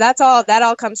 Because that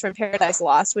all comes from Paradise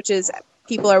Lost, which is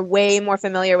people are way more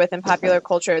familiar with in popular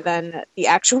culture than the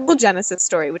actual Genesis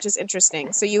story, which is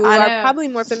interesting. So you are probably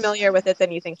more familiar with it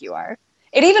than you think you are.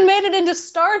 It even made it into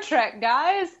Star Trek,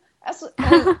 guys.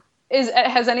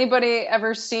 Has anybody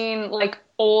ever seen like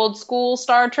old school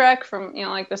Star Trek from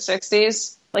like the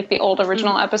 60s? Like the old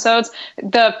original episodes,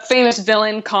 the famous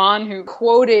villain Khan, who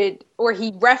quoted or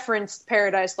he referenced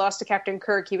Paradise Lost to Captain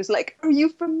Kirk. He was like, "Are you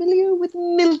familiar with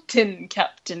Milton,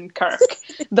 Captain Kirk?"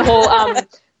 The whole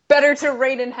better to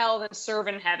reign in hell than serve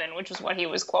in heaven, which is what he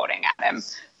was quoting at him.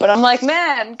 But I'm like,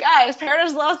 man, guys,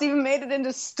 Paradise Lost even made it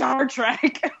into Star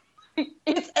Trek.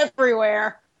 It's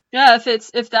everywhere. Yeah,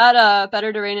 if that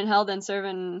better to reign in hell than serve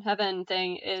in heaven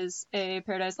thing is a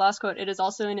Paradise Lost quote, it is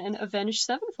also in an Avenged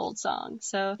Sevenfold song.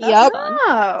 So that's fun.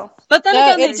 Oh. But then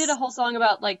again, they did a whole song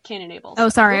about like Cain and Abel. Oh,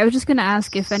 sorry, I was just gonna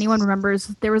ask if anyone remembers.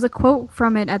 There was a quote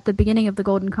from it at the beginning of the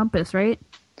Golden Compass, right?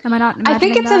 Am I not imagining I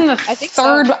think it's that? in the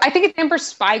third. So. I think it's Amber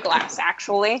Spyglass,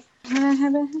 actually.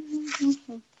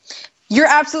 You're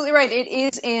absolutely right. It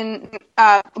is in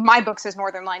my book says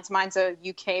Northern Lights. Mine's a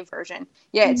UK version.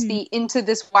 Yeah, it's the Into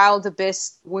This Wild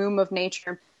Abyss, Womb of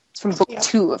Nature. It's from book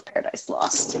 2 of Paradise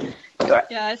Lost.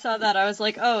 Yeah, I saw that. I was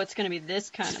like, oh, it's going to be this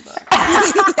kind of book.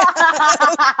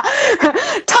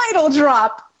 Title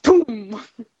drop. Boom.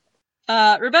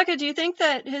 Rebecca, do you think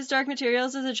that his Dark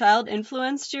Materials as a child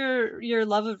influenced your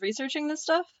love of researching this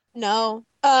stuff? No.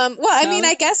 I mean,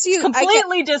 I guess you...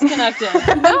 Completely disconnected. No,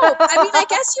 I mean, I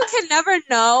guess you can never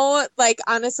know, like,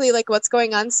 honestly, like, what's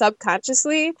going on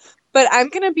subconsciously. But I'm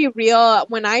going to be real.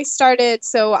 When I started...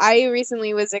 So I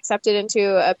recently was accepted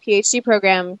into a PhD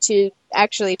program to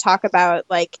actually talk about,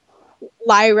 like,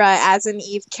 Lyra as an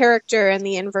Eve character and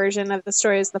the inversion of the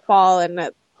stories of the fall and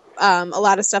a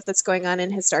lot of stuff that's going on in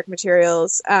his Dark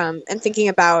Materials, and thinking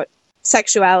about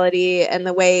sexuality and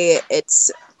the way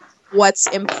it's... what's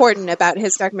important about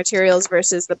his Dark Materials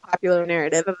versus the popular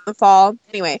narrative of the fall.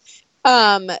 Anyway,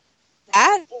 that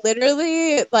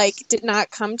literally did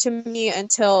not come to me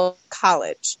until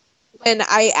college when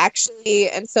I actually,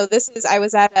 and so I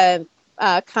was at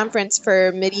a conference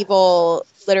for medieval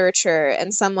literature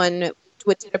and someone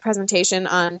did a presentation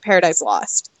on Paradise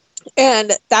Lost.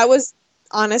 And that was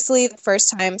honestly the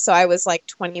first time. So I was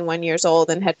 21 years old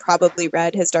and had probably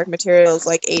read his Dark Materials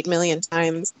 8 million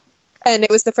times. And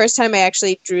it was the first time I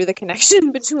actually drew the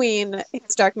connection between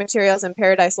his Dark Materials and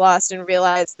Paradise Lost and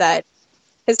realized that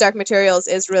his Dark Materials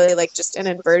is really just an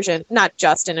inversion. Not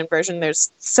just an inversion,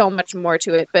 there's so much more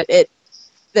to it, but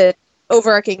the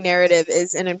overarching narrative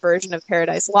is an inversion of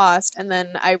Paradise Lost. And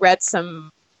then I read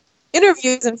some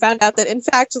interviews and found out that, in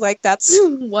fact, that's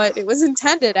what it was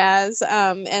intended as.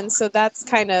 And so that's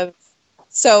kind of...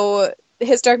 So...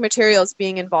 his Dark Materials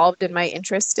being involved in my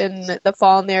interest in the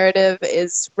fall narrative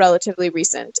is relatively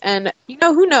recent. And,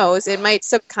 who knows? It might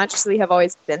subconsciously have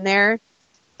always been there,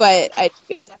 but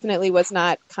it definitely was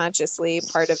not consciously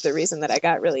part of the reason that I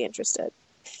got really interested.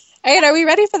 All right, are we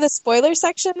ready for the spoiler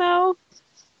section now?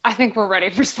 I think we're ready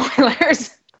for spoilers.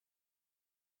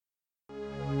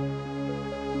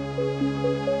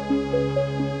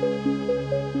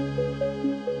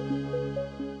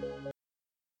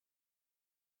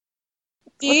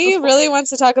 Dee really wants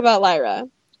to talk about Lyra.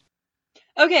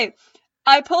 Okay,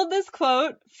 I pulled this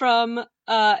quote from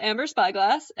Amber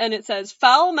Spyglass, and it says,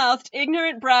 "Foul-mouthed,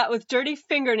 ignorant brat with dirty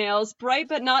fingernails, bright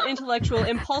but not intellectual,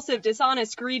 impulsive,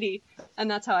 dishonest, greedy." And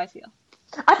that's how I feel.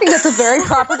 I think that's a very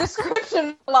proper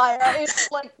description, Lyra.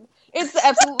 It's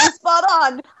absolutely spot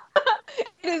on.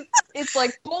 It's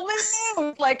like Pullman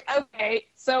news. Like, okay,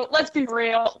 so let's be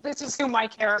real. This is who my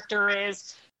character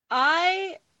is.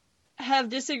 I have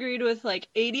disagreed with like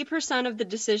 80% of the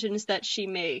decisions that she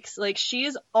makes. Like, she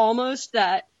is almost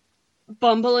that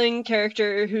bumbling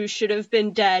character who should have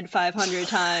been dead 500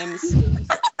 times.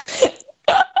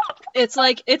 It's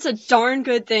like, it's a darn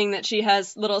good thing that she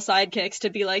has little sidekicks to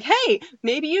be like, hey,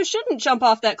 maybe you shouldn't jump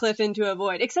off that cliff into a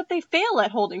void, except they fail at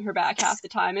holding her back half the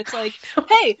time. It's like,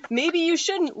 hey, maybe you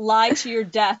shouldn't lie to your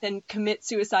death and commit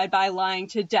suicide by lying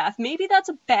to death. Maybe that's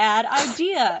a bad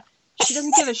idea. She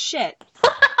doesn't give a shit.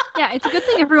 Yeah, it's a good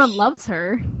thing everyone loves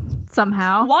her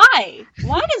somehow. Why?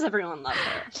 Why does everyone love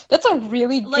her? That's a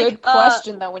really good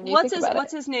question, though, when you think about it.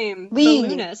 What's his name? Lee.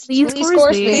 The Lunist. Lee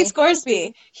Scoresby. Lee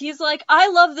Scoresby. He's like, I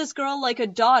love this girl like a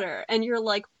daughter. And you're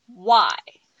like, why?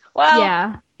 Well,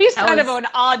 Yeah. he's That kind of was- an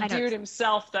odd I don't- dude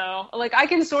himself, though. Like, I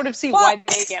can sort of see why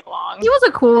they get along. He was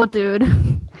a cool dude.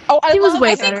 Oh, he was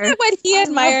way I think better. that what he I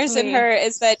admires love in Lee. her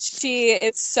is that she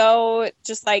is so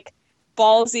just like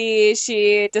ballsy.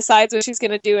 She decides what she's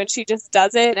going to do and she just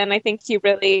does it. And I think he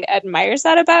really admires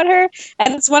that about her.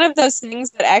 And it's one of those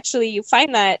things that actually you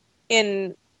find that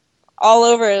in all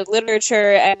over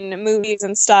literature and movies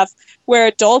and stuff, where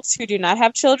adults who do not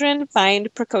have children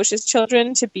find precocious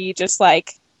children to be just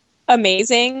like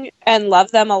amazing and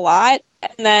love them a lot.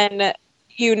 And then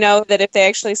you know that if they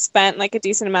actually spent like a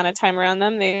decent amount of time around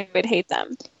them, they would hate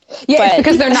them. Yeah, But- it's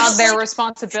because they're not their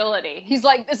responsibility. He's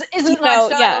like, this isn't my No,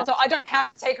 child, yeah. so I don't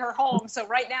have to take her home. So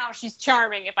right now she's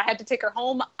charming. If I had to take her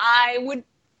home, I would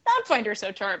not find her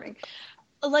so charming.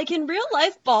 Like, in real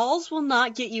life, balls will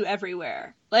not get you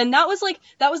everywhere. And that was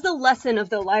the lesson of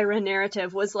the Lyra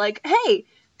narrative, was like, hey,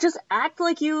 just act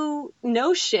like you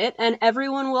know shit and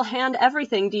everyone will hand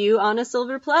everything to you on a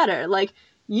silver platter. Like,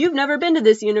 you've never been to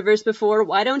this universe before.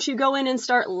 Why don't you go in and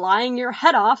start lying your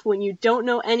head off when you don't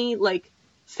know any, like,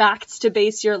 facts to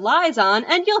base your lies on,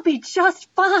 and you'll be just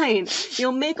fine.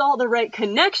 You'll make all the right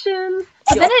connections.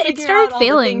 But You'll then it figure started out all the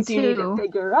failing, things you need too. to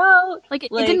figure out. Like,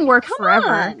 it didn't work come forever.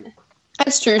 on.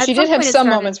 That's true. At She some did have point it some started-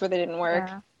 moments where they didn't work.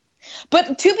 Yeah.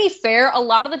 But to be fair, a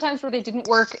lot of the times where they didn't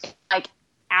work, like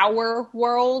our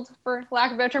world, for lack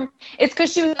of a better term, it's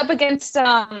because she was up against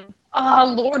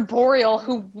Lord Boreal,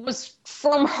 who was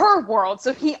from her world,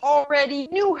 so he already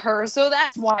knew her, so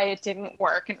that's why it didn't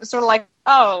work. And it was sort of like,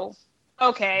 oh,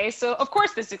 okay, so of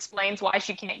course this explains why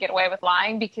she can't get away with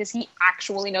lying, because he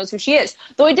actually knows who she is.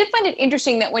 Though I did find it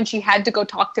interesting that when she had to go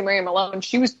talk to Mary Malone,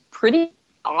 she was pretty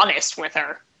honest with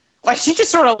her. Like, she just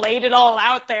sort of laid it all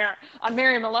out there on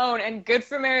Mary Malone, and good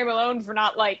for Mary Malone for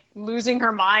not, like, losing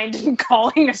her mind and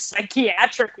calling a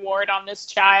psychiatric ward on this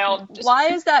child. Why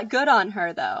is that good on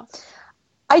her, though?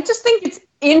 I just think it's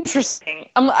interesting.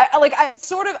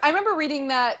 I remember reading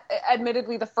that,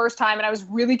 admittedly, the first time, and I was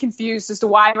really confused as to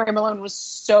why Mary Malone was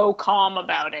so calm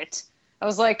about it. I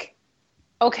was like,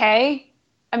 okay.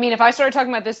 I mean, if I started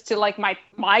talking about this to, like,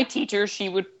 my teacher, she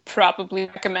would probably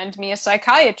recommend me a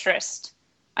psychiatrist.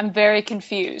 I'm very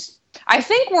confused. I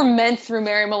think we're meant through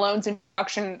Mary Malone's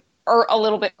introduction, or a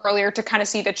little bit earlier, to kind of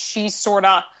see that she's sort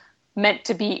of meant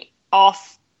to be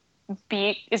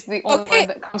offbeat, is the only Okay. word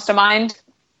that comes to mind.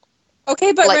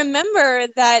 Okay, but Like- remember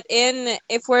that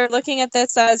if we're looking at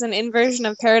this as an inversion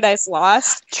of Paradise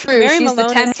Lost, True, Mary she's Malone the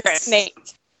is temptress. Snake.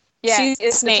 Yeah, She's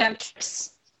it's Snake. the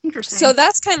temptress. Interesting. So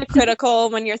that's kind of critical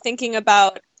when you're thinking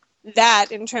about that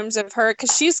in terms of her,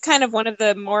 because she's kind of one of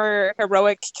the more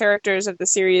heroic characters of the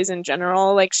series in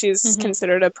general. Like, she's Mhm.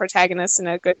 considered a protagonist and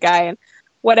a good guy and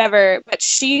whatever, but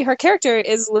her character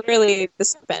is literally the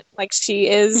serpent. Like, she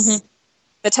is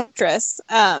the temptress.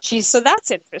 So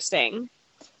that's interesting.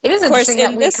 It is Of course, interesting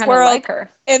that in we this kind of world- like her.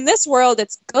 In this world,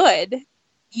 it's good.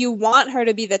 You want her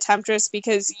to be the temptress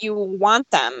because you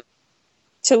want them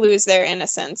to lose their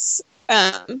innocence.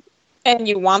 And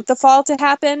you want the fall to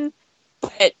happen.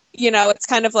 But, it's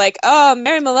kind of like, oh,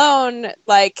 Mary Malone,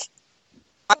 like,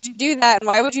 why'd you do that? And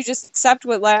why would you just accept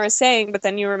what Lyra's saying? But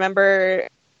then you remember,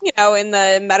 in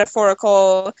the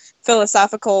metaphorical,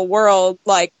 philosophical world,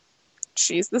 like,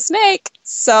 she's the snake.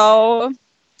 So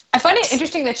I find it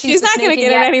interesting that she's not going to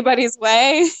get in anybody's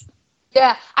way.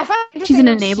 Yeah, I find it She's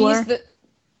interesting an enabler.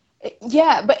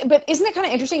 But isn't it kind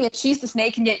of interesting that she's the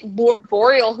snake, and yet Lord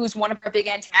Boreal, who's one of our big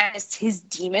antagonists, his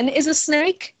demon is a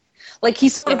snake? Like,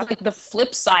 he's sort of like the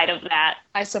flip side of that,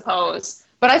 I suppose.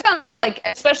 But I found, like,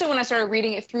 especially when I started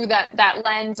reading it through that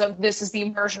lens of this is the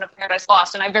version of Paradise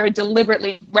Lost, and I very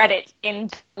deliberately read it in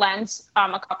that lens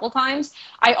a couple times,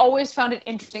 I always found it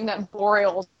interesting that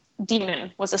Boreal's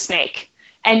demon was a snake,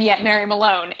 and yet Mary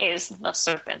Malone is the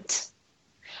serpent.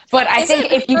 But I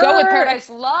think if you go with Paradise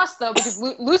Lost, though, because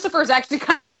Lucifer is actually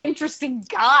kind of an interesting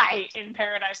guy in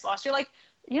Paradise Lost, you're like,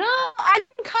 I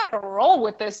can kind of roll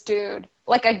with this dude.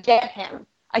 Like, I get him.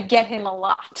 I get him a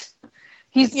lot.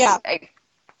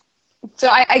 So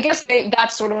I guess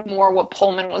that's sort of more what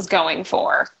Pullman was going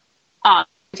for.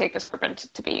 Take the serpent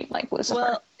to be like Lucifer.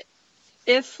 Well,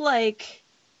 if, like,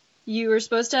 you were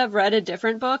supposed to have read a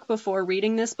different book before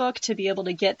reading this book to be able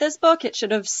to get this book, it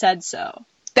should have said so.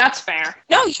 That's fair.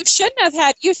 No, you shouldn't have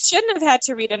had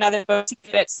to read another book to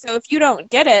get it. So if you don't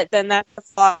get it, then that's a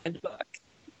flawed book.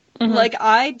 Mm-hmm. Like,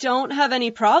 I don't have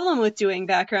any problem with doing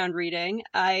background reading.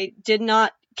 I did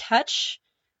not catch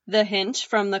the hint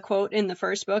from the quote in the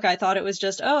first book. I thought it was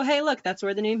just, oh, hey, look, that's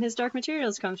where the name His Dark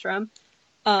Materials comes from.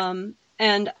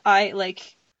 And I,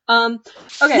 like,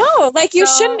 okay. No, like, you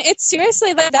shouldn't, it's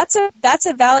seriously, like, that's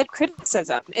a valid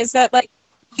criticism, is that, like,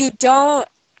 you don't,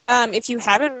 if you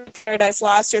haven't read Paradise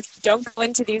Lost, or if you don't go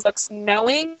into these books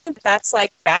knowing that's,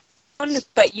 like, background,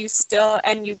 but you still,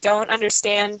 and you don't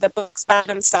understand the books by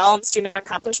themselves do not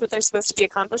accomplish what they're supposed to be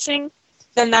accomplishing,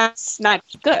 then that's not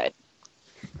good.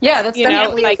 Yeah, that's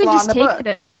definitely like, a flaw in just the take book. it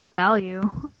at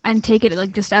value and take it,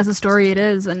 like, just as a story it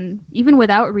is, and even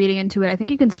without reading into it, I think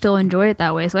you can still enjoy it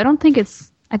that way. So I think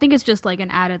it's just, like,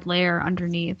 an added layer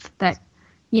underneath that,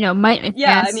 might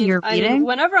enhance your reading.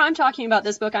 Whenever I'm talking about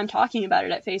this book, I'm talking about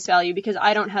it at face value because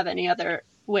I don't have any other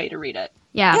way to read it.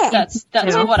 Yeah. That's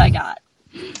what I got.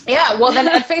 Yeah, well, then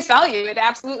at face value, it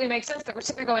absolutely makes sense that we're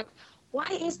sitting there going, why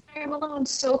is Mary Malone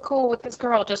so cool with this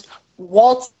girl just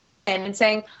waltzing in and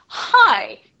saying,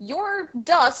 hi, your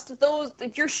dust,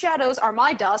 your shadows are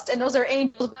my dust, and those are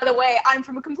angels, by the way, I'm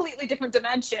from a completely different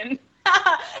dimension.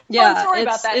 Yeah, sorry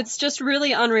about that. It's just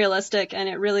really unrealistic, and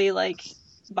it really, like,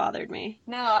 bothered me.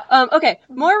 No. Okay,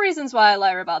 more reasons why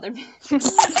Lyra bothered me.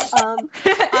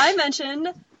 I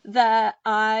mentioned that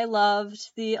I loved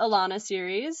the Alana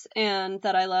series, and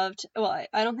that I loved, well,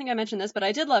 I don't think I mentioned this, but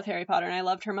I did love Harry Potter, and I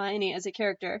loved Hermione as a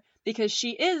character, because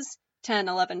she is 10,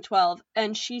 11, 12,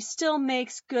 and she still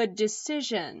makes good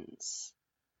decisions.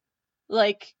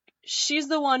 Like, she's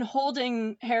the one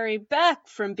holding Harry back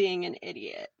from being an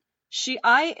idiot.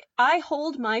 I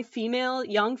hold my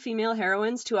young female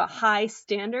heroines to a high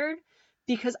standard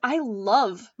because I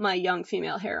love my young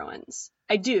female heroines.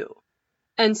 I do.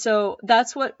 And so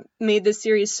that's what made this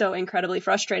series so incredibly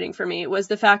frustrating for me, was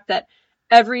the fact that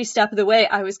every step of the way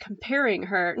I was comparing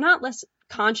her, not less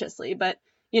consciously, but,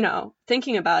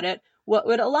 thinking about it. What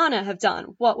would Alana have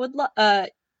done? What would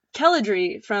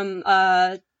Kelladry from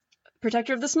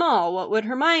Protector of the Small, what would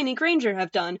Hermione Granger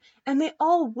have done? And they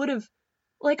all would have,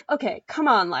 like, okay, come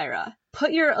on, Lyra.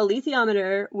 Put your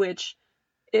alethiometer, which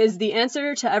is the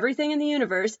answer to everything in the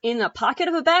universe, in the pocket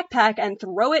of a backpack and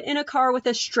throw it in a car with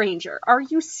a stranger. Are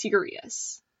you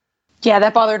serious? Yeah,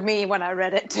 that bothered me when I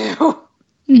read it, too.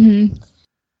 Mm-hmm.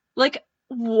 Like,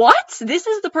 what? This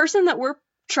is the person that we're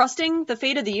trusting the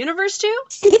fate of the universe to?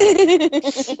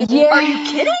 Yeah. Are you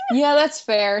kidding? Yeah, that's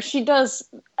fair. She does.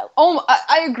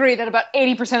 I agree that about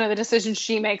 80% of the decisions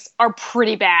she makes are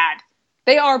pretty bad.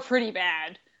 They are pretty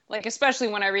bad. Like, especially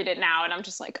when I read it now, and I'm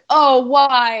just like, oh,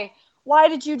 why? Why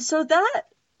did you? So that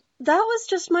was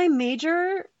just my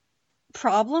major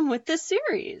problem with this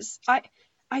series.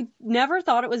 I never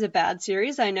thought it was a bad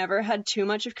series. I never had too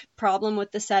much of a problem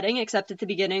with the setting, except at the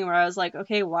beginning where I was like,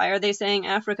 okay, why are they saying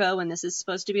Africa when this is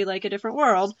supposed to be like a different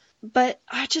world? But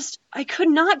I could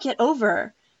not get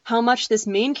over how much this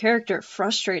main character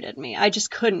frustrated me. I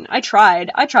just couldn't. I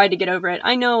tried to get over it.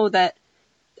 I know that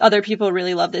other people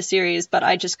really love this series, but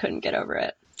I just couldn't get over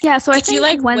it. Yeah, so Did you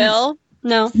like Will?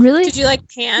 No. Really? Did you like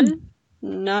Pan?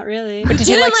 Not really. But did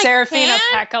you like like Serafina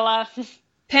Pan? Pekkala?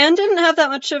 Pan didn't have that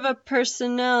much of a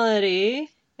personality.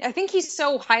 I think he's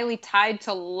so highly tied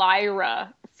to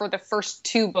Lyra for the first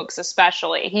two books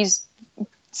especially. He's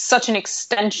such an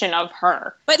extension of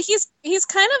her. But he's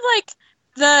kind of like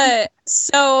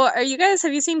so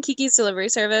have you seen Kiki's Delivery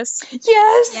Service?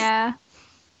 Yes! Yeah.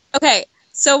 Okay,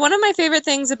 so one of my favorite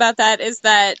things about that is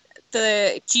that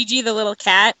the Gigi, the little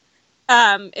cat,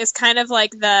 is kind of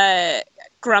like the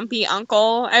grumpy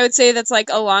uncle, I would say, that's like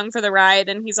along for the ride,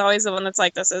 and he's always the one that's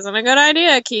like, this isn't a good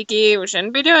idea, Kiki, we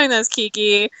shouldn't be doing this,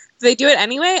 Kiki. they do it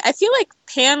anyway? I feel like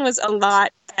Pan was a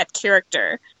lot that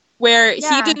character, where he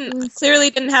clearly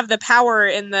didn't have the power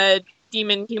in the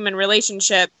demon-human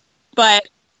relationship, but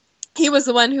he was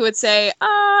the one who would say,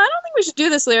 I don't think we should do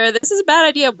this, Lyra. This is a bad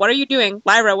idea. What are you doing?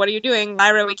 Lyra, what are you doing?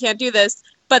 Lyra, we can't do this.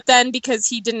 But then, because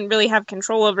he didn't really have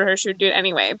control over her, she would do it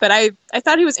anyway. But I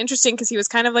thought he was interesting because he was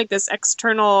kind of like this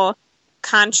external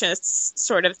conscious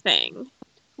sort of thing.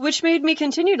 Which made me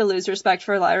continue to lose respect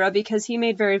for Lyra because he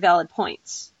made very valid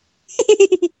points.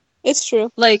 It's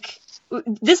true. Like,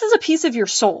 this is a piece of your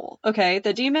soul, okay?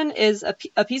 The demon is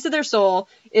a piece of their soul.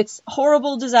 It's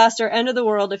horrible, disaster, end of the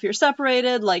world if you're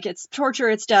separated, like it's torture,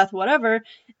 it's death, whatever.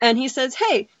 And he says,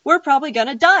 hey, we're probably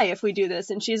gonna die if we do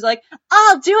this. And she's like,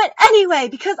 I'll do it anyway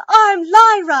because I'm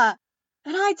Lyra!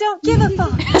 And I don't give a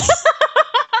fuck!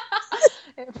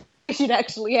 If she'd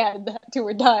actually add that to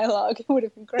her dialogue, it would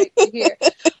have been great to hear.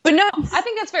 But no, I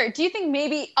think that's fair. Do you think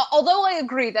maybe, although I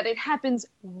agree that it happens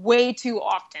way too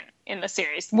often in the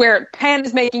series, where Pan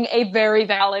is making a very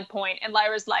valid point, and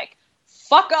Lyra's like,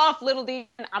 fuck off, little demon,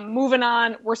 I'm moving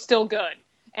on, we're still good.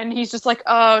 And he's just like,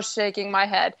 oh, shaking my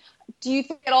head. Do you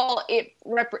think at all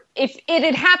if it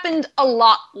had happened a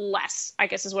lot less, I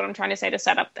guess is what I'm trying to say to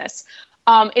set up this,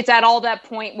 it's at all that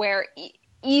point where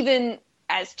even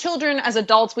as children, as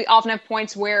adults, we often have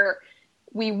points where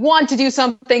we want to do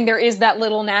something. There is that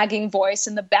little nagging voice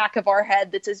in the back of our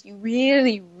head that says you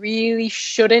really, really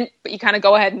shouldn't, but you kind of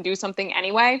go ahead and do something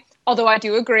anyway. Although I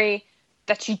do agree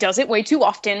that she does it way too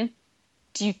often.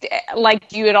 Do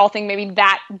you at all think maybe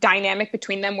that dynamic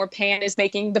between them where Pan is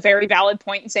making the very valid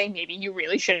point and saying maybe you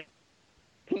really should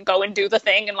go and do the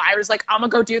thing, and Lyra's like, I'm gonna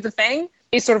go do the thing,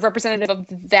 is sort of representative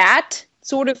of that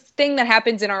sort of thing that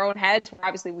happens in our own heads, where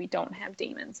obviously we don't have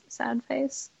demons. Sad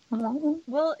face.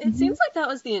 Well, it seems like that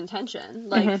was the intention,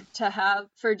 like to have,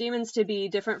 for demons to be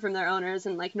different from their owners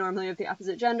and like normally of the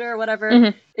opposite gender or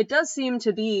whatever. It does seem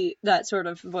to be that sort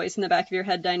of voice in the back of your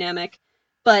head dynamic,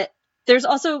 but there's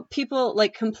also people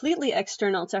like completely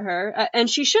external to her, and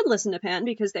she should listen to Pan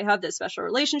because they have this special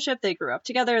relationship. They grew up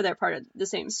together. They're part of the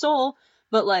same soul,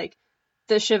 but like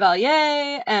the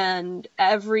Chevalier and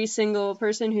every single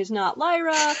person who's not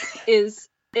Lyra is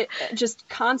just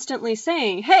constantly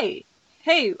saying, hey,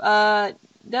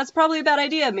 that's probably a bad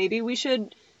idea. Maybe we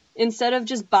should, instead of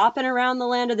just bopping around the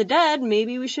land of the dead,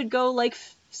 maybe we should go like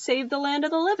save the land of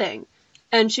the living.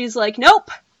 And she's like, nope,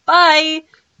 bye.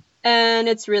 And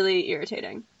it's really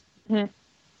irritating.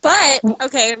 But,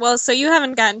 okay, well, so you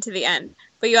haven't gotten to the end,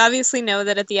 but you obviously know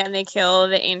that at the end they kill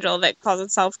the angel that calls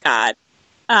itself God.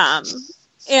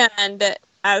 And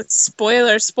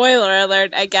spoiler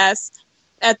alert, I guess,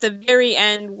 at the very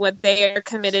end, what they are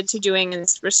committed to doing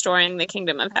is restoring the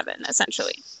kingdom of heaven,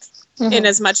 essentially, in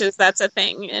as much as that's a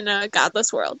thing in a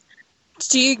godless world.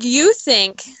 Do you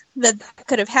think that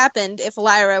could have happened if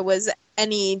Lyra was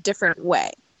any different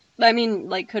way? I mean,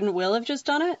 like, couldn't Will have just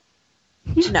done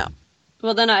it? No.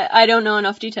 Well, then I don't know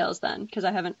enough details then, because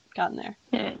I haven't gotten there.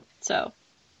 So,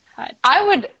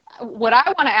 what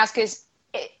I want to ask is,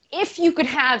 if you could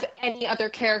have any other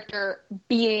character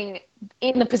being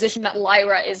in the position that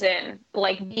Lyra is in,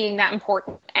 like being that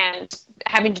important and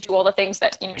having to do all the things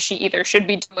that she either should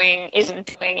be doing,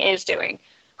 isn't doing, is doing,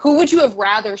 who would you have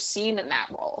rather seen in that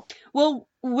role? Well,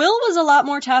 Will was a lot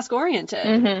more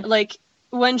task-oriented. Like,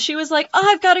 when she was like, oh,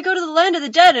 I've got to go to the land of the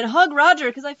dead and hug Roger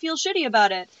because I feel shitty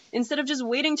about it, instead of just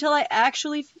waiting till I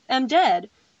actually am dead.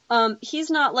 He's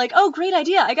not like, oh, great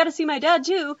idea, I gotta see my dad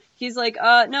too. He's like,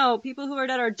 no, people who are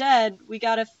dead are dead. We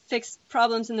gotta fix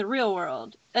problems in the real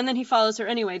world. And then he follows her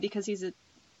anyway because he's a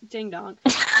ding-dong.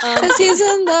 Because he's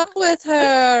in love with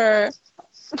her.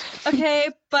 Okay,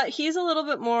 but he's a little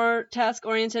bit more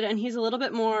task-oriented and he's a little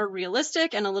bit more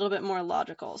realistic and a little bit more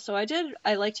logical. So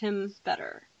I liked him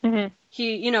better.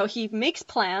 He makes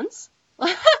plans.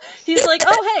 He's like,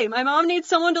 oh, hey, my mom needs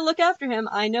someone to look after him.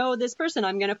 I know this person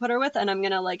I'm going to put her with, and I'm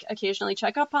going to, like, occasionally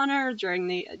check up on her using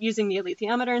the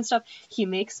alethiometer and stuff. He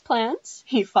makes plans.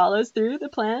 He follows through the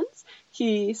plans.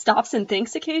 He stops and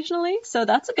thinks occasionally, so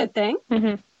that's a good thing.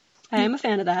 I am a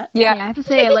fan of that. Yeah, I have to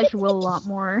say I liked Will a lot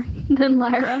more than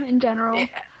Lyra in general.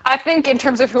 I think in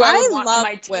terms of who I would want on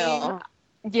my team... Will.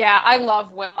 Yeah, I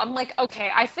love Will. I'm like,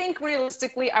 okay, I think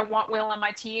realistically I want Will on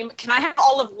my team. Can I have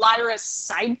all of Lyra's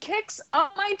sidekicks on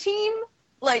my team?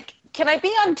 Like, can I be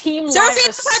on team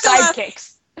Lyra's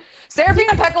sidekicks?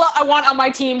 Seraphina Pekkala I want on my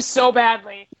team so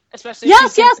badly. Especially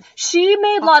yes. She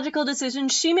made logical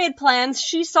decisions. She made plans.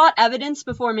 She sought evidence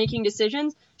before making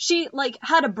decisions. She, like,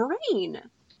 had a brain.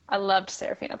 I loved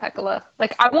Seraphina Pekkala.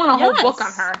 Like, I want a whole book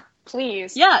on her.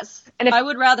 please. Yes. And if I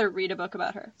would rather read a book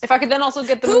about her. I could then also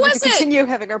get the Who movie was to it? continue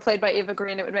having her played by Eva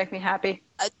Green, it would make me happy.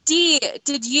 Dee,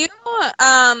 did you,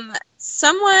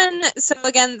 so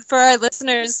again, for our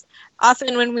listeners,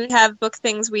 often when we have book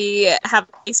things, we have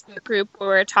a Facebook group where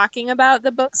we're talking about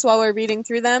the books while we're reading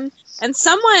through them. And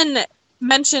someone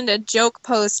mentioned a joke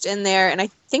post in there, and I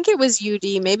think it was you,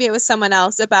 Dee, maybe it was someone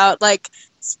else, about, like,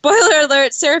 spoiler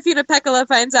alert, Serafina Pekkala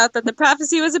finds out that the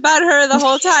prophecy was about her the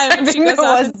whole time, and she goes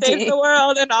off and saves the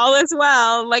world, and all is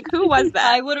well. Like, who was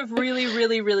that? I would have really,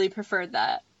 really, really preferred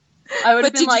that. I would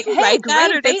have been like, you hey, write that,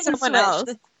 great or did bait and someone switch.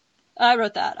 else? I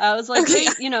wrote that. I was like, Okay.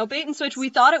 great, bait and switch. We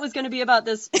thought it was going to be about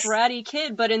this bratty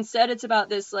kid, but instead it's about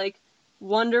this, like,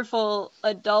 wonderful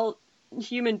adult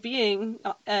human being,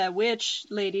 witch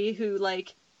lady who,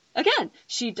 like, again,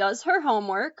 she does her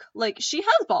homework. Like, she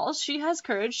has balls. She has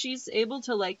courage. She's able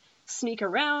to, like, sneak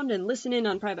around and listen in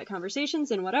on private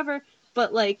conversations and whatever.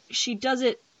 But, like, she does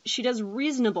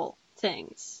reasonable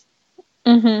things.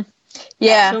 Mm-hmm.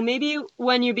 Yeah. So maybe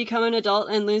when you become an adult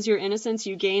and lose your innocence,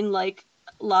 you gain, like,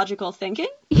 logical thinking?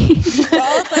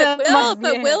 Well,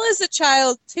 but Will is a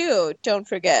child, too, don't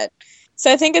forget.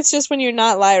 So I think it's just when you're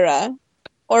not Lyra.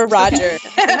 Or Roger.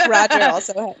 I think Roger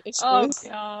also had issues.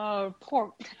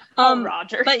 Poor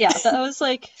Roger. But yeah,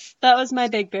 that was my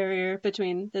big barrier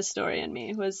between this story and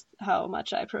me, was how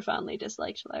much I profoundly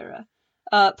disliked Lyra.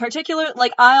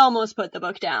 I almost put the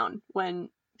book down when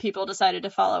people decided to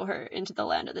follow her into the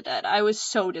land of the dead. I was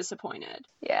so disappointed.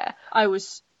 Yeah. I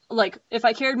was, like, if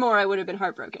I cared more, I would have been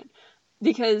heartbroken.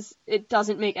 Because it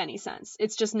doesn't make any sense.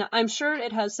 It's just not, I'm sure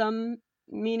it has some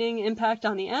meaning impact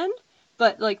on the end,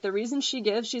 but, like, the reason she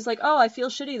gives, she's like, oh, I feel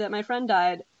shitty that my friend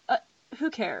died. Who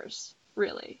cares,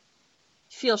 really?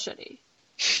 Feel shitty.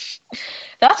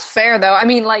 That's fair, though. I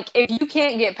mean, like, if you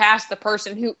can't get past the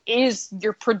person who is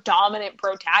your predominant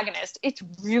protagonist, it's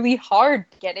really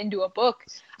hard to get into a book.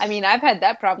 I mean, I've had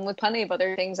that problem with plenty of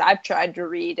other things I've tried to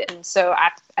read, and so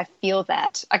I feel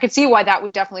that. I could see why that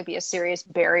would definitely be a serious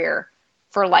barrier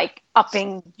for, like,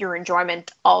 upping your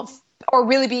enjoyment of, or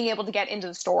really being able to get into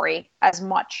the story as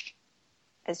much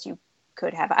as you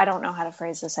could have. I don't know how to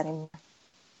phrase this anymore.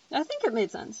 I think it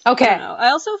made sense. Okay. I don't know.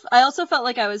 I also felt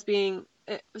like I was being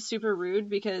super rude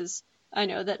because I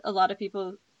know that a lot of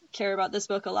people care about this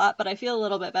book a lot, but I feel a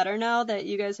little bit better now that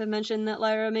you guys have mentioned that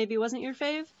Lyra maybe wasn't your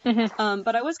fave. Mm-hmm.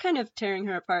 But I was kind of tearing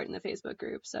her apart in the Facebook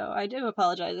group, so I do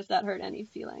apologize if that hurt any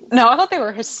feelings. No, I thought they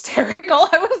were hysterical.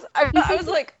 I was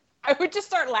like, I would just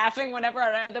start laughing whenever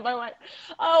I read them. I went,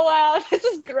 oh wow, this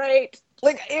is great.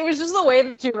 Like, it was just the way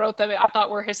that you wrote them, I thought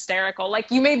were hysterical.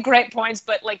 Like, you made great points,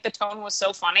 but, like, the tone was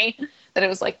so funny that it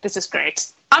was like, this is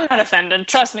great. I'm not offended,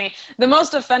 trust me. The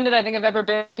most offended I think I've ever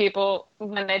been people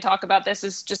when they talk about this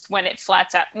is just when they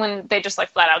just, like,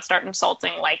 flat out start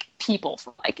insulting, like, people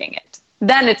for liking it.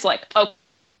 Then it's like, oh.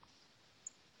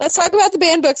 Let's talk about the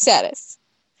banned book status.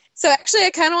 So actually, I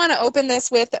kind of want to open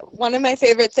this with one of my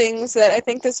favorite things that I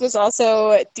think this was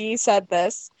also, Dee said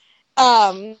this.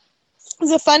 As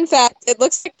a fun fact, it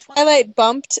looks like Twilight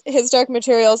bumped His Dark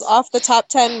Materials off the top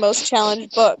 10 most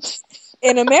challenged books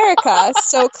in America.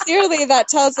 So clearly that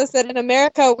tells us that in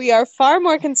America, we are far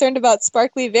more concerned about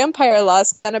sparkly vampire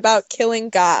lust than about killing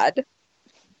God.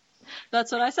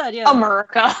 That's what I said, yeah.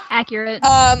 America. Accurate.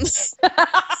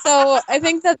 So I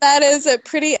think that is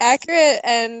pretty accurate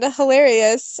and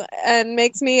hilarious and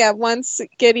makes me at once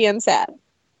giddy and sad.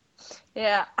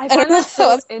 Yeah, I don't find know that so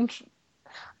how- interesting.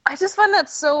 I just find that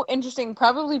so interesting,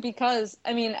 probably because,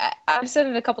 I mean, I've said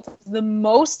it a couple times, the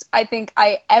most I think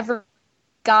I ever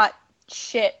got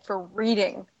shit for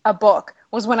reading a book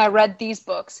was when I read these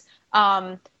books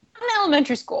in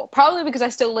elementary school, probably because I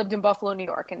still lived in Buffalo, New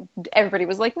York, and everybody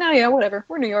was like, no, yeah, whatever,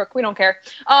 we're New York, we don't care.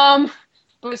 But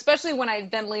especially when I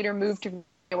then later moved to,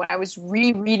 when I was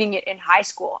rereading it in high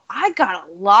school, I got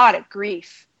a lot of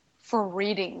grief for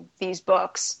reading these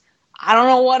books. I don't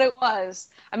know what it was.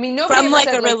 I mean, nobody From, ever like,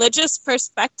 said, a religious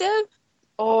perspective?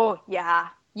 Oh, yeah.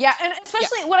 Yeah, and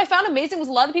especially what I found amazing was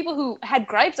a lot of people who had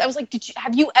gripes. I was like,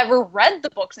 have you ever read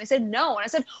the books? And they said no. And I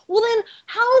said, well, then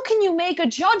how can you make a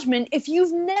judgment if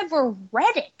you've never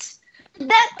read it?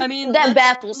 That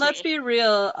baffles me. Let's be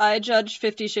real. I judged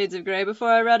 50 Shades of Grey before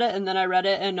I read it, and then I read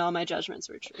it, and all my judgments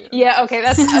were true. Yeah, okay,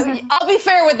 I'll be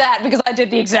fair with that, because I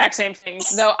did the exact same thing,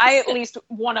 though I at least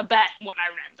won a bet when I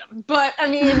read them. But, I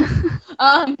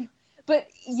mean, but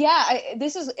yeah,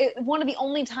 this is one of the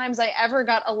only times I ever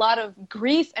got a lot of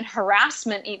grief and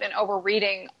harassment even over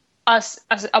reading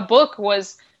a book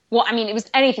was, well, I mean, it was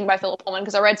anything by Philip Pullman,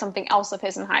 because I read something else of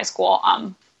his in high school,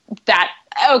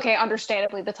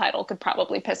 understandably, the title could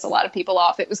probably piss a lot of people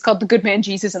off. It was called The Good Man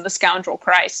Jesus and the Scoundrel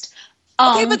Christ.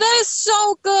 Okay, but that is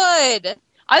so good.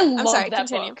 I love sorry, that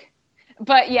continue. book.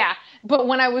 But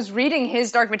when I was reading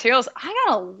his Dark Materials, I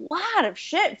got a lot of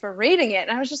shit for reading it.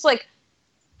 And I was just like,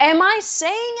 am I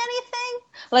saying anything?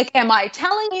 Like, am I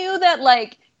telling you that,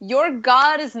 like, your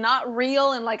God is not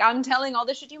real and, like, I'm telling all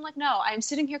this shit to you? I'm like, no, I'm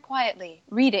sitting here quietly,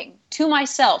 reading to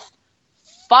myself.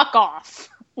 Fuck off.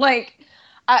 Like,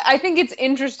 I think it's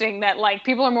interesting that, like,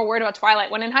 people are more worried about Twilight,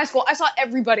 when in high school I saw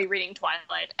everybody reading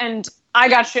Twilight, and I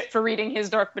got shit for reading his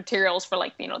Dark Materials for,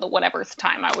 like, you know, the whateverth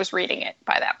time I was reading it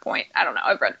by that point. I don't know.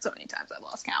 I've read it so many times I've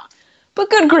lost count. But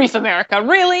good grief, America.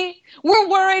 Really? We're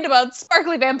worried about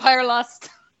sparkly vampire lust?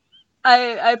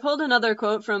 I pulled another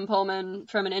quote from Pullman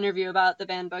from an interview about the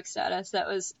banned book status. That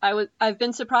was, I've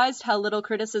been surprised how little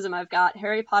criticism I've got.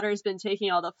 Harry Potter's been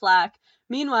taking all the flack.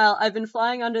 Meanwhile, I've been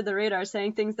flying under the radar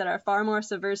saying things that are far more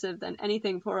subversive than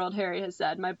anything poor old Harry has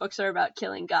said. My books are about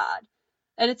killing God.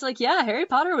 And it's like, yeah, Harry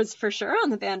Potter was for sure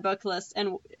on the banned book list.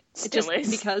 And it just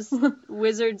because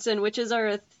wizards and witches are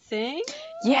a thing?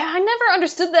 Yeah, I never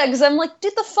understood that because I'm like,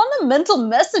 dude, the fundamental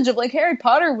message of, like, Harry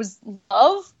Potter was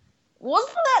love.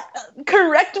 Wasn't that,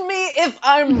 correct me if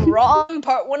I'm wrong,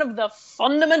 one of the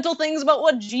fundamental things about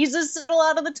what Jesus said a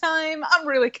lot of the time? I'm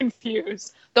really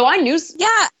confused. Though I knew...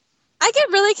 Yeah, I get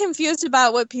really confused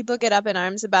about what people get up in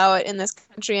arms about in this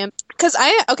country. And because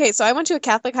so I went to a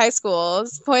Catholic high school.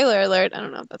 Spoiler alert. I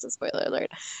don't know if that's a spoiler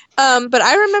alert. But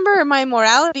I remember my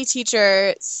morality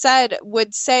teacher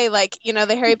would say, like, you know,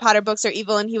 the Harry Potter books are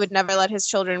evil and he would never let his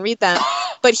children read them.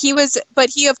 But he,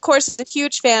 of course, is a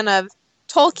huge fan of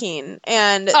Tolkien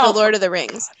and The Lord of the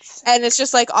Rings. And it's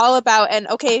just, like, all about, and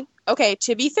okay,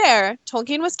 to be fair,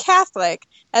 Tolkien was Catholic,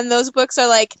 and those books are,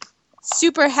 like,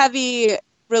 super heavy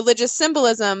religious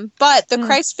symbolism, but the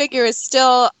Christ figure is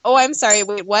still, I'm sorry,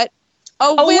 wait, what?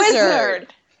 A wizard.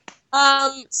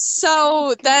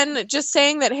 So then just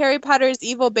saying that Harry Potter is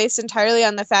evil based entirely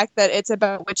on the fact that it's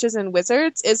about witches and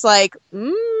wizards is like,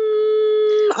 I'm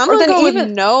going to go with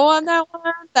no on that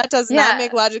one. That does not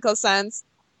make logical sense.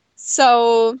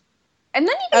 So... And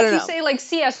then even if you say, like,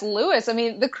 C.S. Lewis, I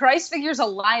mean, the Christ figure's a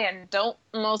lion. Don't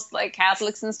most, like,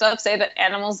 Catholics and stuff say that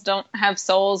animals don't have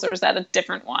souls, or is that a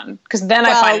different one? Because then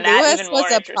I find that Lewis even more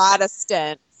was a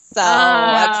Protestant, so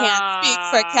I can't speak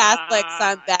for Catholics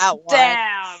on that one.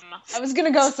 Damn! I was going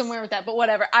to go somewhere with that, but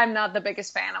whatever. I'm not the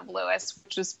biggest fan of Lewis,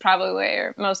 which is probably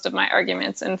where most of my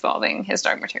arguments involving his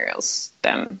Dark Materials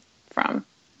stem from.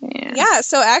 Yeah,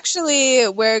 so actually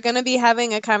we're going to be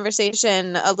having a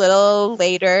conversation a little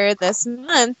later this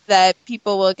month that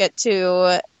people will get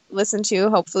to listen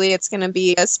to. Hopefully it's going to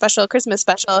be a special Christmas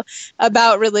special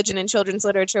about religion in children's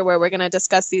literature, where we're going to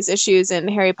discuss these issues in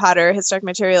Harry Potter, His Dark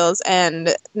Materials, and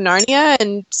Narnia,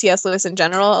 and C.S. Lewis in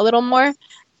general a little more.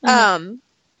 Mm-hmm.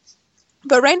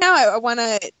 But right now I want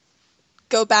to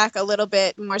go back a little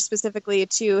bit more specifically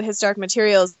to His Dark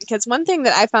Materials, because one thing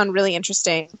that I found really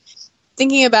interesting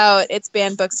thinking about its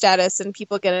banned book status and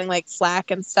people getting, like,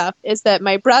 flack and stuff, is that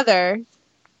my brother,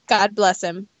 God bless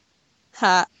him,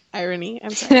 irony, I'm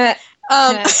sorry,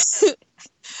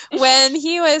 when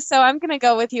he was, so I'm going to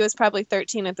go with he was probably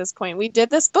 13 at this point, we did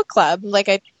this book club. Like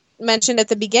I mentioned at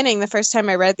the beginning, the first time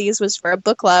I read these was for a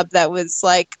book club that was,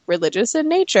 like, religious in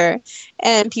nature,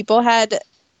 and people had,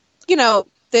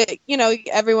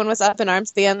 everyone was up in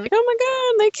arms at the end, like, oh my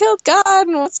God, they killed God,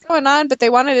 and what's going on? But they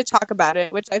wanted to talk about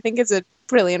it, which I think is a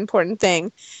really important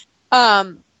thing.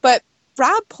 But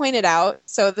Rob pointed out,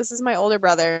 so this is my older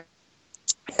brother,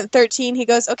 at 13, he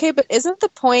goes, okay, but isn't the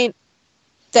point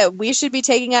that we should be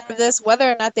taking out of this, whether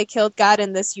or not they killed God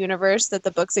in this universe that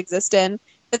the books exist in,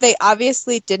 that they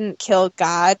obviously didn't kill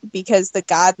God because the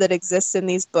God that exists in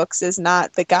these books is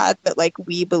not the God that, like,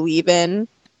 we believe in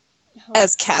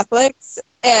as Catholics.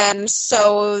 And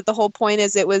so the whole point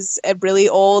is it was a really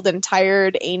old and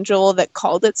tired angel that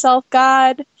called itself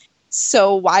God.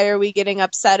 So why are we getting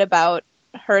upset about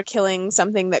her killing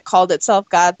something that called itself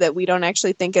God that we don't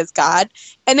actually think is God?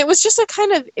 And it was just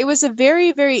it was a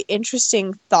very, very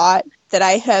interesting thought that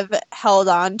I have held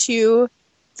on to,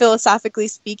 philosophically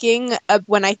speaking,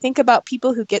 when I think about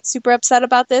people who get super upset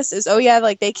about this, is, oh yeah,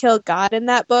 like, they killed God in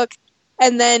that book.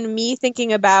 And then me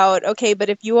thinking about, okay, but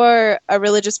if you are a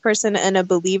religious person and a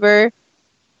believer,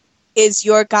 is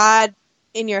your God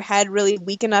in your head really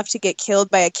weak enough to get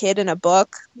killed by a kid in a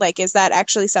book? Like, is that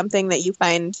actually something that you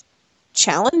find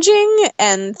challenging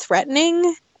and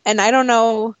threatening? And I don't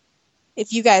know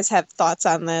if you guys have thoughts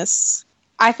on this.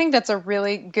 I think that's a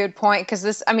really good point, because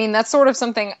that's sort of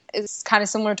something is kind of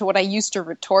similar to what I used to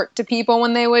retort to people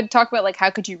when they would talk about, like, how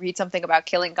could you read something about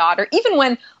killing God? Or even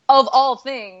when, of all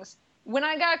things, when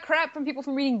I got crap from people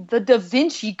from reading the Da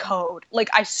Vinci Code, like,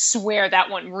 I swear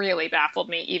that one really baffled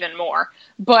me even more.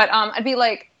 But I'd be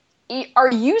like,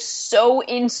 are you so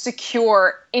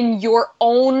insecure in your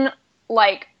own,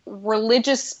 like,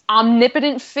 religious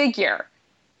omnipotent figure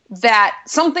that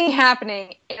something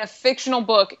happening in a fictional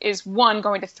book is, one,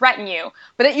 going to threaten you,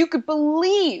 but that you could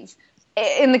believe,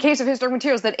 in the case of Historic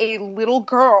Materials, that a little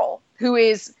girl who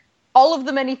is all of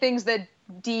the many things that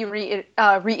Dee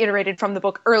reiterated from the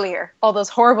book earlier, all those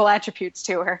horrible attributes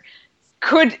to her,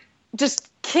 could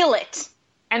just kill it.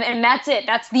 And that's it.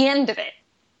 That's the end of it.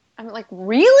 I'm like,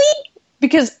 really?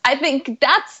 Because I think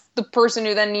that's the person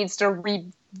who then needs to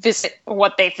revisit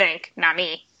what they think, not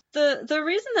me. The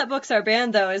reason that books are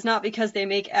banned, though, is not because they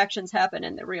make actions happen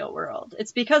in the real world.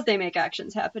 It's because they make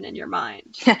actions happen in your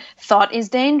mind. Thought is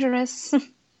dangerous.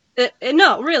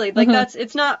 No, really. Like,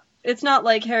 it's not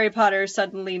like Harry Potter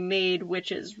suddenly made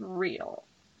witches real.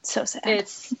 So sad.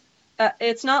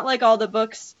 It's not like all the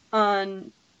books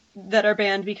that are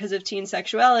banned because of teen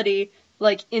sexuality,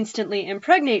 like, instantly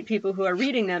impregnate people who are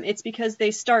reading them. It's because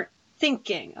they start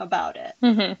thinking about it.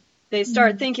 Mm-hmm. They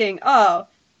start thinking, oh,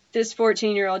 this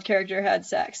 14-year-old character had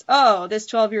sex. Oh, this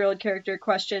 12-year-old character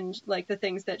questioned, like, the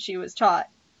things that she was taught.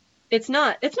 It's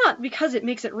not because it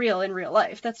makes it real in real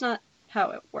life. That's not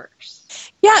how it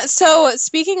works. Yeah, so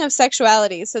speaking of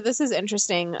sexuality, so this is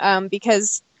interesting,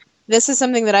 because this is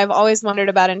something that I've always wondered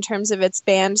about in terms of its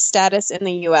banned status in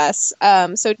the U.S.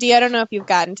 So, Dee, I don't know if you've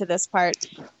gotten to this part,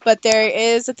 but there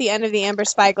is, at the end of the Amber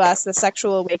Spyglass, the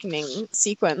sexual awakening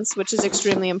sequence, which is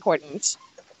extremely important.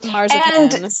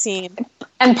 Marzipan scene.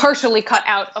 And partially cut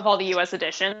out of all the U.S.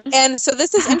 editions. And so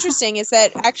this is interesting, is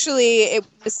that actually it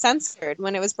was censored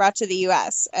when it was brought to the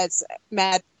U.S., as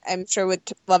Matt, I'm sure, would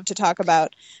love to talk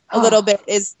about a little bit.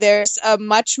 Is there's a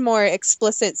much more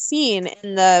explicit scene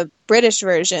in the British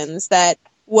versions that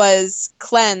was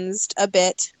cleansed a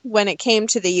bit when it came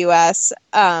to the U.S.,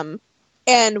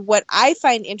 and what I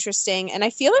find interesting, and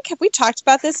I feel like, have we talked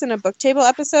about this in a book table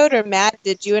episode, or Matt,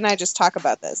 did you and I just talk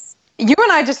about this? You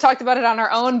and I just talked about it on our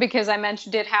own because I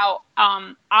mentioned it, how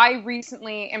I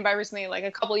recently, and by recently, like a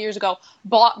couple of years ago,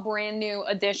 bought brand new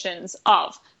editions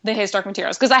of the Historic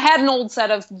Materials. Because I had an old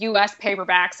set of U.S.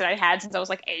 paperbacks that I had since I was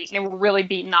like 8, and they were really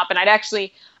beaten up. And I'd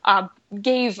actually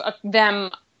gave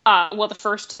them, the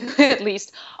first two at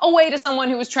least, away to someone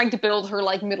who was trying to build her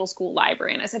like middle school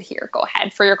library. And I said, here, go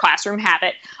ahead for your classroom, have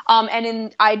it.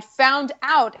 I'd found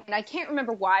out, and I can't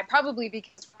remember why, probably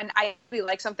because when I really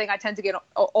like something, I tend to get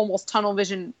almost tunnel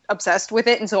vision obsessed with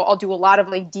it. And so I'll do a lot of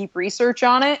like deep research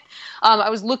on it. I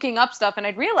was looking up stuff, and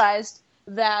I'd realized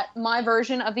that my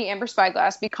version of the Amber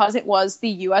Spyglass, because it was the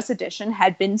U.S. edition,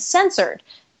 had been censored.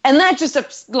 And that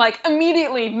just, like,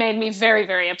 immediately made me very,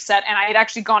 very upset. And I had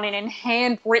actually gone in and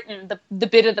handwritten the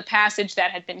bit of the passage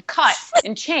that had been cut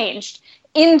and changed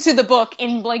into the book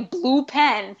in, like, blue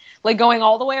pen, like, going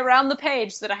all the way around the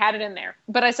page so that I had it in there.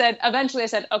 But eventually I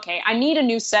said, okay, I need a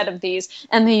new set of these.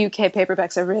 And the UK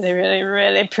paperbacks are really, really,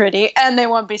 really pretty. And they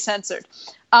won't be censored.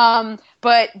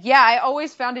 But yeah, I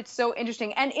always found it so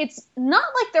interesting. And it's not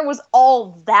like there was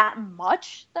all that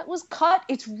much that was cut.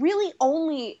 It's really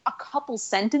only a couple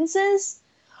sentences,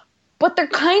 but they're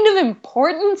kind of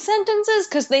important sentences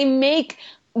because they make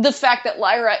the fact that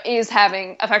Lyra is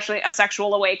having actually a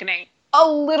sexual awakening a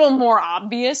little more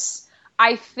obvious.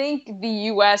 I think the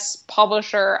US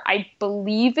publisher, I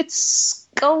believe it's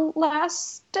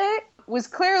Scholastic, was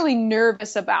clearly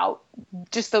nervous about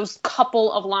just those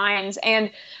couple of lines. And,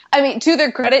 I mean, to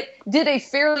their credit, did a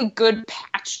fairly good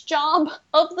patch job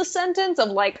of the sentence of,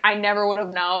 like, I never would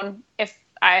have known if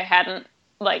I hadn't,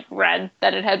 like, read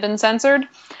that it had been censored.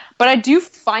 But I do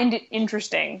find it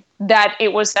interesting that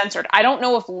it was censored. I don't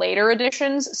know if later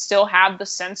editions still have the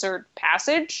censored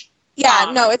passage.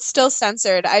 Yeah, no, it's still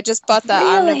censored. I just bought the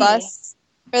omnibus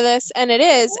for this, and it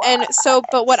is. What? And so,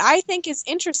 but what I think is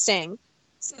interesting,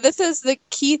 so this is the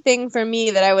key thing for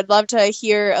me that I would love to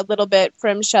hear a little bit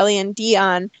from Shelley and Dee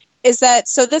on, is that,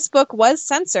 so this book was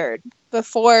censored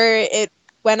before it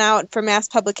went out for mass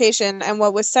publication, and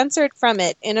what was censored from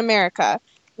it in America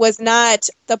was not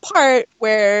the part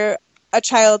where a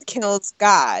child kills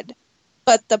God,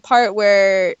 but the part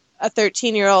where a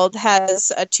 13-year-old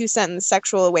has a 2-sentence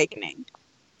sexual awakening.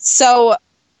 So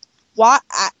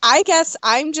I guess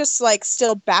I'm just, like,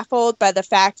 still baffled by the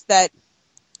fact that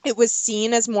it was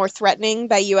seen as more threatening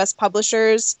by U.S.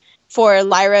 publishers for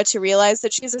Lyra to realize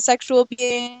that she's a sexual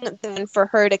being than for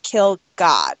her to kill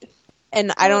God.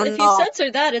 And I don't know. If you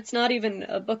censor that, it's not even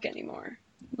a book anymore.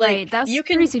 Like, right, that's a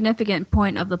pretty significant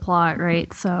point of the plot,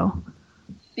 right? So,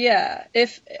 yeah,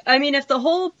 if the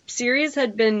whole series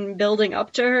had been building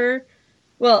up to her,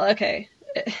 well, okay,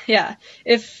 yeah,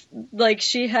 if, like,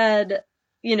 she had,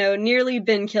 you know, nearly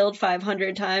been killed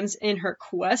 500 times in her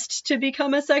quest to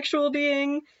become a sexual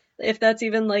being, if that's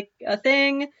even like a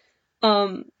thing,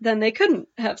 then they couldn't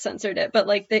have censored it. But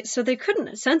like they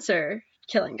couldn't censor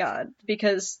Killing God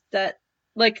because that,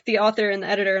 like, the author and the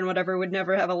editor and whatever would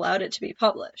never have allowed it to be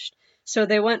published. So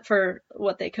they went for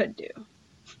what they could do.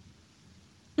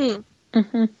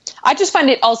 Mm-hmm. I just find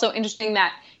it also interesting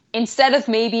that instead of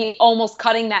maybe almost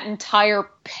cutting that entire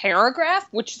paragraph,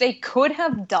 which they could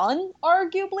have done,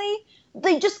 arguably,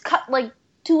 they just cut like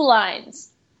 2 lines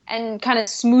and kind of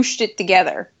smooshed it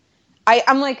together.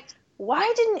 I'm like,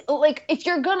 why didn't, like, if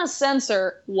you're gonna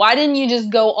censor, why didn't you just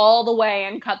go all the way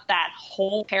and cut that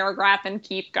whole paragraph and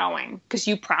keep going? Because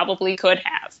you probably could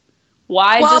have.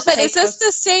 Why? Well, just but is this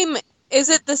the same? Is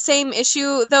it the same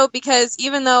issue though? Because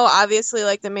even though obviously,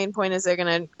 like, the main point is they're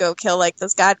gonna go kill like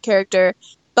this God character,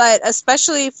 but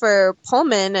especially for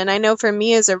Pullman, and I know for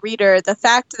me as a reader, the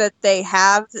fact that they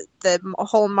have the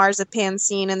whole marzipan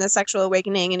scene and the sexual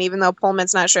awakening, and even though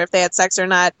Pullman's not sure if they had sex or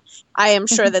not, I am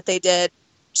sure that they did.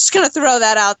 Just gonna throw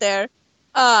that out there.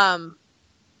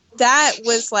 That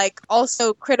was like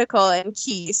also critical and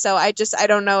key. So I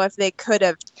don't know if they could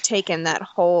have taken that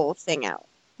whole thing out.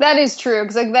 That is true,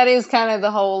 because like that is kind of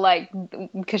the whole, like,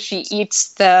 because she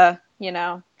eats the,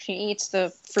 she eats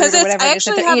the fruit or whatever it is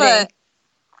that they're eating. I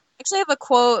actually have a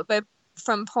quote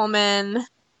from Pullman.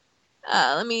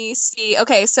 Let me see.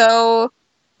 Okay, so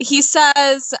he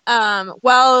says,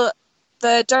 well,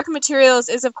 the Dark Materials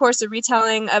is, of course, a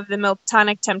retelling of the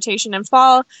Miltonic temptation and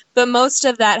fall, but most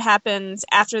of that happens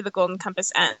after the Golden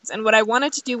Compass ends. And what I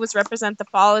wanted to do was represent the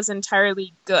fall as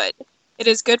entirely good. It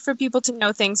is good for people to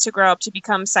know things to grow up to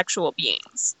become sexual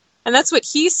beings. And that's what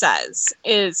he says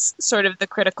is sort of the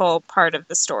critical part of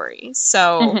the story.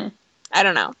 So, I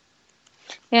don't know.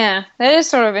 Yeah, that is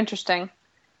sort of interesting.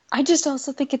 I just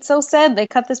also think it's so sad they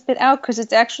cut this bit out because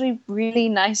it's actually really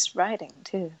nice writing,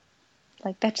 too.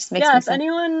 Like, that just makes me if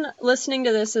anyone listening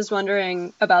to this is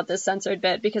wondering about this censored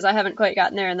bit, because I haven't quite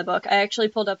gotten there in the book, I actually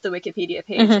pulled up the Wikipedia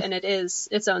page, and it is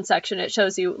its own section. It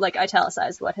shows you, like,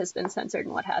 italicized what has been censored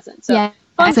and what hasn't. So, yeah,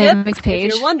 fun tip, page.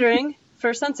 if you're wondering,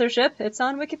 for censorship, it's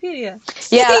on Wikipedia.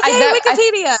 Yeah,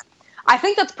 Wikipedia! I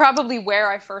think that's probably where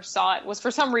I first saw it, was for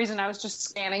some reason I was just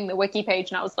scanning the wiki page,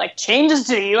 and I was like, changes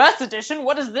to the U.S. edition?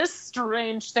 What is this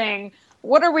strange thing?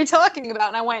 What are we talking about?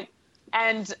 And I went,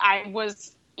 and I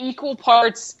was equal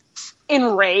parts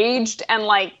enraged and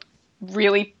like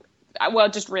really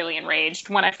enraged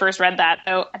when I first read that,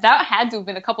 though that had to have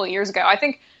been a couple of years ago. I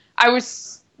think I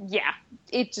was,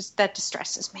 that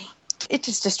distresses me. It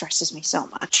just distresses me so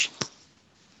much.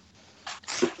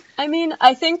 I mean,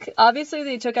 I think obviously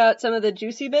they took out some of the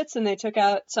juicy bits and they took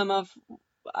out some of,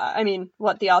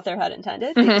 what the author had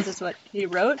intended, because it's what he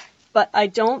wrote, but I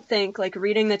don't think, like,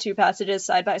 reading the 2 passages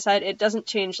side by side, it doesn't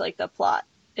change, like, the plot.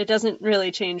 It doesn't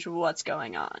really change what's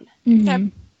going on. Mm-hmm.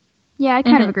 Yeah, I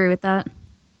kind of agree with that.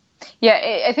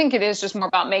 Yeah, I think it is just more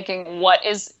about making what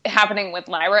is happening with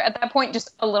Lyra at that point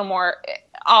just a little more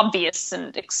obvious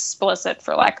and explicit,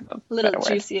 for lack of a little better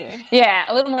juicier. Word. Yeah,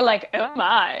 a little more like, oh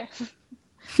my.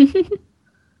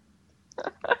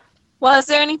 Well, is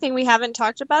there anything we haven't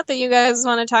talked about that you guys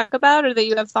want to talk about or that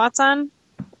you have thoughts on?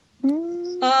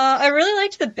 I really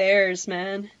liked the bears,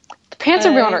 man. The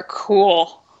Panzer are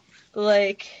cool.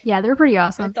 Like, yeah, they're pretty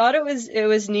awesome. I thought it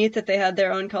was neat that they had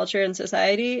their own culture and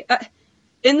society.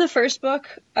 In the first book,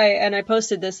 I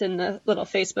posted this in the little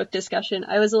Facebook discussion,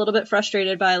 I was a little bit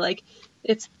frustrated by, like,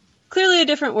 it's clearly a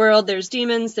different world, there's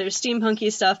demons, there's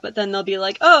steampunky stuff, but then they'll be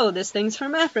like, oh, this thing's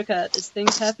from Africa, this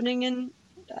thing's happening in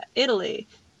Italy.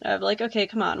 And I'm like, okay,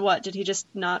 come on, what? Did he just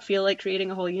not feel like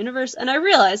creating a whole universe? And I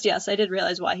realized, yes, I did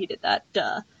realize why he did that,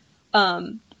 duh.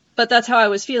 But that's how I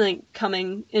was feeling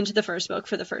coming into the first book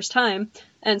for the first time.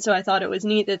 And so I thought it was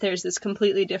neat that there's this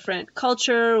completely different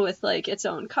culture with, like, its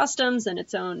own customs and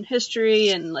its own history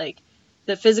and, like,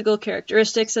 the physical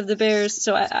characteristics of the bears.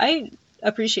 So I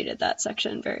appreciated that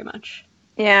section very much.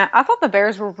 Yeah, I thought the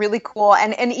bears were really cool.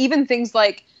 And even things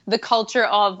like the culture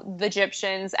of the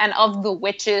Egyptians and of the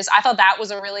witches, I thought that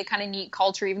was a really kind of neat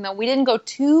culture, even though we didn't go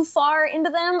too far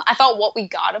into them. I thought what we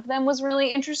got of them was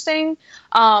really interesting.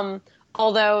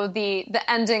 Although the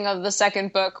ending of the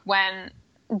second book, when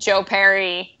Joe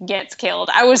Perry gets killed,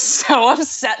 I was so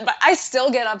upset. But I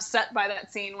still get upset by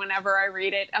that scene whenever I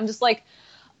read it. I'm just like,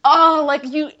 oh, like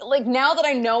now that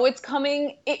I know it's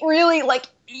coming, it really, like,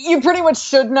 you pretty much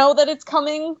should know that it's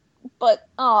coming. But,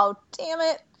 oh, damn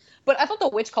it. But I thought the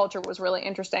witch culture was really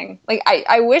interesting. Like,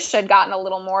 I wish I'd gotten a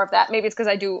little more of that. Maybe it's because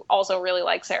I do also really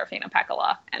like Serafina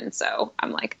Pekkala. And so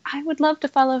I'm like, I would love to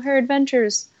follow her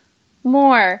adventures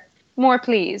more. More,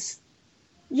 please.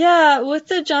 Yeah, with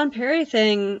the John Perry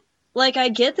thing, like, I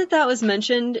get that was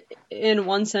mentioned in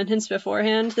one sentence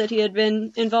beforehand that he had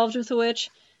been involved with a witch,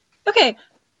 Okay,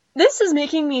 this is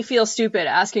making me feel stupid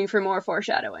asking for more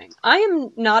foreshadowing. I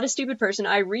am not a stupid person.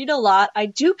 I read a lot. I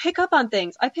do pick up on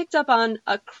things. I picked up on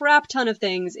a crap ton of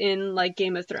things in, like,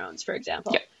 Game of Thrones, for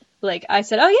example. Yep. Like, I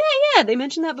said, oh yeah, they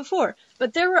mentioned that before.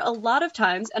 But there were a lot of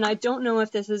times, and I don't know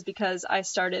if this is because I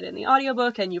started in the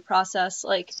audiobook and you process,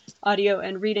 like, audio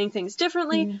and reading things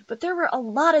differently, but there were a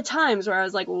lot of times where I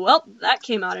was like, well, that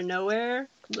came out of nowhere.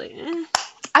 Like,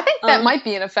 I think that might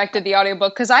be an effect of the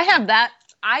audiobook, because I have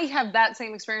that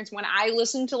same experience when I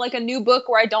listen to, like, a new book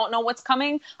where I don't know what's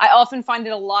coming. I often find it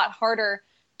a lot harder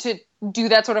to do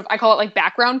that sort of, I call it, like,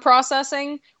 background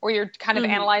processing, where you're kind of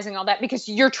analyzing all that, because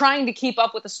you're trying to keep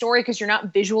up with the story because you're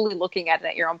not visually looking at it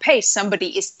at your own pace.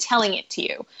 Somebody is telling it to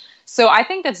you. So I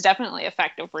think that's definitely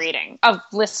effective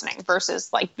listening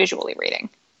versus, like, visually reading.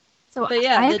 So but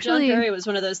yeah, the John Perry was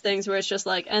one of those things where it's just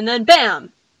like, and then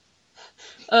bam!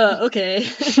 Okay.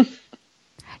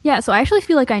 Yeah, so I actually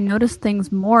feel like I noticed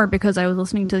things more because I was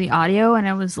listening to the audio and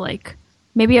I was like,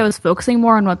 maybe I was focusing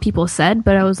more on what people said,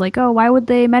 but I was like, oh, why would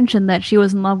they mention that she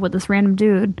was in love with this random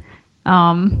dude?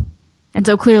 And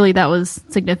so clearly that was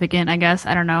significant, I guess.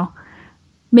 I don't know.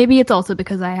 Maybe it's also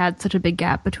because I had such a big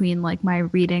gap between, like, my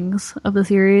readings of the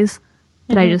series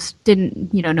that I just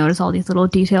didn't, notice all these little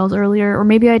details earlier. Or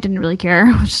maybe I didn't really care.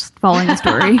 I was just following the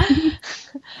story.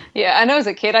 Yeah, I know as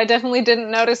a kid I definitely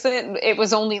didn't notice it. It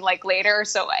was only, like, later,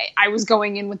 so I was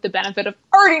going in with the benefit of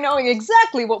already knowing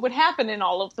exactly what would happen in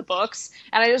all of the books.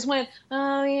 And I just went,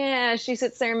 oh yeah, she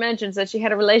sits there and mentions that she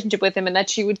had a relationship with him and that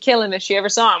she would kill him if she ever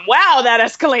saw him. Wow, that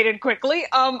escalated quickly.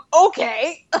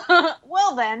 Okay.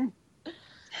 Well then.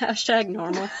 Hashtag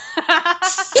normal.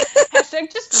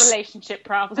 Hashtag just relationship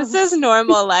problems. This is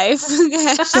normal life.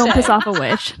 Don't piss off a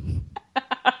witch.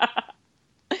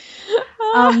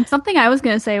 Something I was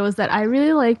gonna say was that I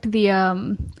really liked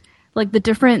the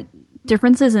different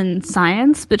differences in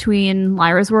science between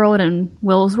Lyra's world and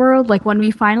Will's world. Like when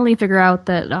we finally figure out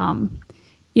that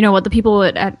what the people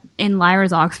in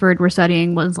Lyra's Oxford were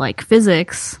studying was, like,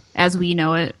 physics as we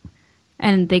know it,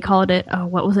 and they called it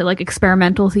what was it, like,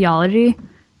 experimental theology.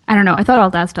 I don't know. I thought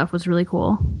all that stuff was really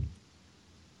cool.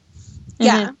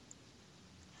 Yeah.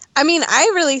 I mean,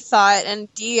 I really thought,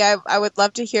 and Dee, I would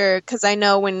love to hear, because I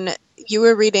know when you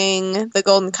were reading The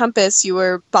Golden Compass, you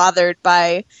were bothered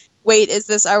by, wait, is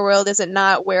this our world? Is it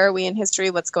not? Where are we in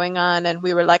history? What's going on? And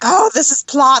we were like, oh, this is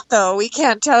plot, though. We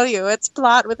can't tell you. It's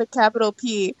plot with a capital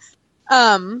P.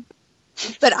 But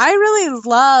I really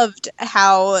loved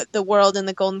how the world in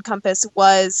The Golden Compass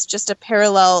was just a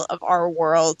parallel of our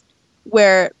world,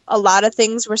 where a lot of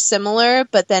things were similar,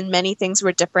 but then many things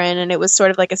were different, and it was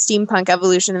sort of like a steampunk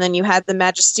evolution, and then you had the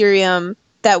magisterium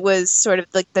that was sort of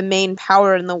like the main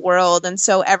power in the world, and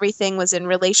so everything was in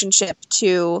relationship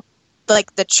to,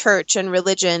 like, the church and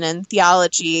religion and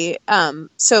theology.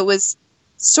 So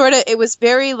it was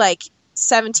very, like,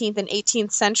 17th and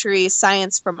 18th century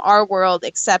science from our world,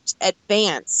 except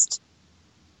advanced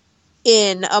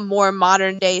in a more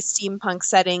modern day steampunk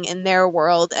setting in their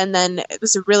world. And then it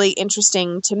was a really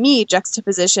interesting, to me,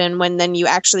 juxtaposition when then you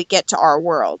actually get to our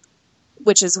world,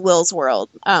 which is Will's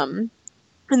world, and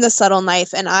the subtle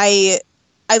knife. And I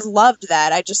loved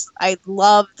that. I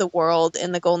loved the world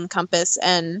in the Golden Compass,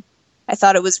 and I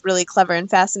thought it was really clever and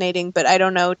fascinating. But I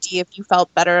don't know, Dee, if you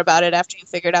felt better about it after you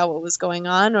figured out what was going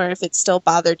on, or if it still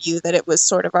bothered you that it was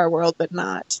sort of our world but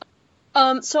not.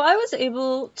 So I was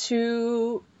able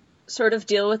to sort of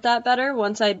deal with that better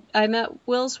once I met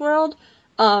Will's world,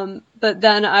 but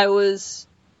then I was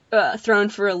thrown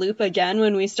for a loop again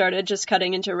when we started just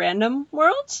cutting into random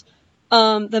worlds.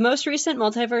 The most recent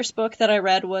multiverse book that I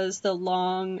read was The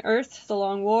Long Earth, The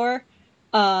Long War,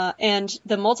 and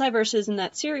the multiverses in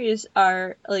that series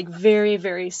are, like, very,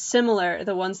 very similar.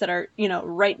 The ones that are,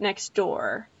 right next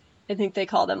door. I think they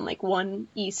call them, like, one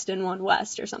east and one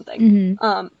west or something.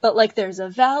 Mm-hmm. But, like, there's a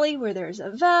valley where there's a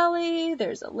valley,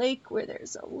 there's a lake where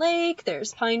there's a lake,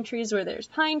 there's pine trees where there's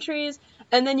pine trees,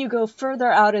 and then you go further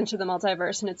out into the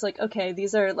multiverse, and it's like, okay,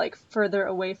 these are, like, further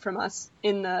away from us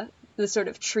in the sort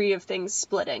of tree of things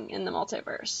splitting in the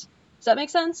multiverse. Does that make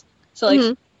sense? So,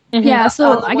 like, Mm-hmm. Yeah,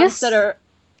 so I guess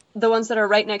the ones that are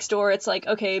right next door, it's like,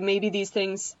 okay, maybe these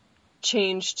things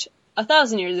changed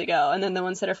 1,000 years ago, and then the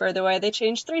ones that are further away, they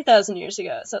changed 3,000 years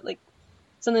ago. So, like,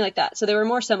 something like that. So they were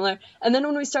more similar. And then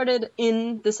when we started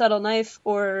in The Subtle Knife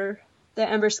or The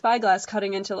Ember Spyglass,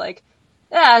 cutting into, like,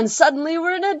 yeah, and suddenly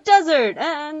we're in a desert,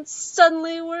 and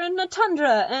suddenly we're in a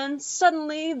tundra, and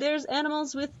suddenly there's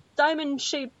animals with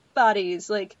diamond-shaped bodies.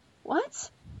 Like, what?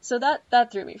 So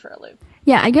that threw me for a loop.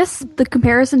 Yeah, I guess the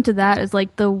comparison to that is,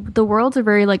 like, the worlds are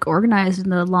very, like, organized in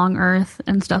the Long Earth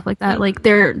and stuff like that. Like,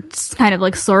 they're kind of,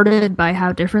 like, sorted by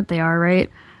how different they are,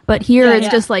 right? But here Yeah, it's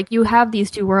yeah. just like you have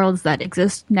these two worlds that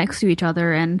exist next to each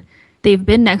other, and they've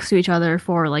been next to each other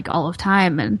for like all of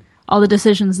time, and all the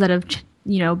decisions that have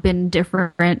been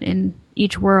different in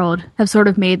each world have sort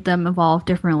of made them evolve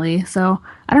differently. So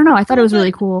I don't know. I thought it was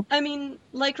really cool. I mean,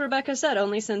 like Rebecca said,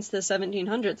 only since the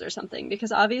 1700s or something,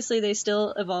 because obviously they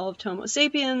still evolved Homo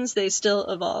sapiens, they still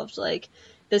evolved like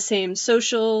the same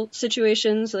social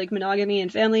situations like monogamy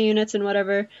and family units and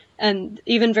whatever, and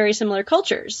even very similar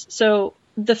cultures. So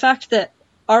the fact that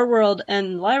our world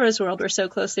and Lyra's world were so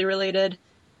closely related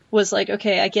was like,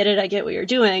 okay, I get it, I get what you're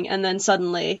doing, and then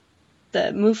suddenly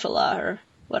the Mufala or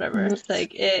whatever,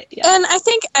 like it. Yeah. And I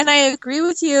think, and I agree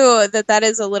with you that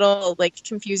is a little like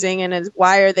confusing, and is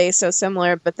why are they so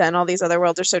similar, but then all these other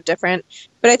worlds are so different.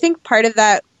 But I think part of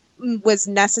that was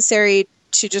necessary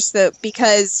to just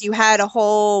because you had a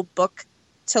whole book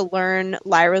to learn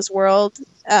Lyra's world,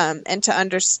 and to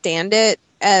understand it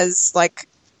as like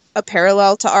a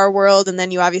parallel to our world, and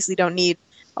then you obviously don't need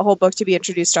a whole book to be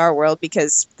introduced to our world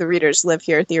because the readers live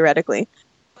here theoretically.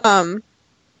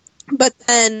 But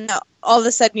then all of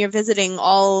a sudden you're visiting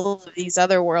all of these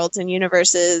other worlds and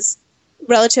universes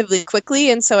relatively quickly,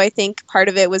 and so I think part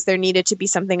of it was there needed to be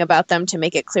something about them to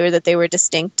make it clear that they were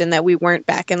distinct and that we weren't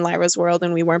back in Lyra's world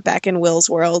and we weren't back in Will's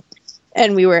world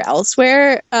and we were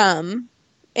elsewhere.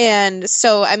 And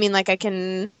so, I mean, like I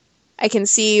can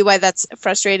see why that's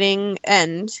frustrating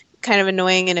and kind of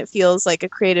annoying, and it feels like a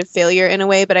creative failure in a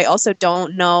way, but I also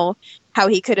don't know how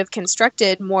he could have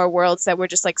constructed more worlds that were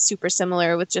just like super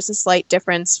similar with just a slight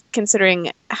difference,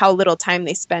 considering how little time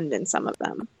they spend in some of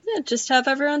them. Yeah, just have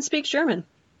everyone speak German.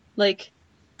 Like,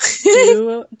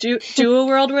 do a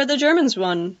world where the Germans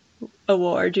won a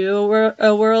war. Do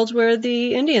a world where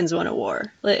the Indians won a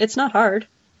war. Like, it's not hard.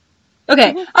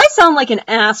 Okay, I sound like an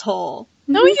asshole.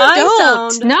 No, you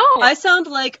don't. No. I sound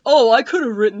like, oh, I could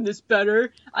have written this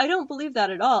better. I don't believe that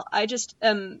at all. I just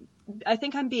I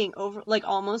think I'm being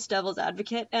almost devil's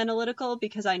advocate analytical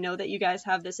because I know that you guys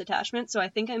have this attachment. So I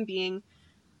think I'm being,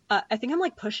 I think I'm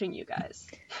like pushing you guys.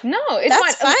 No, it's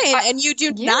That's fine. And you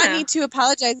do not Yeah. need to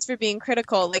apologize for being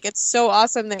critical. Like, it's so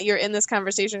awesome that you're in this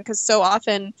conversation, because so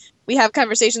often we have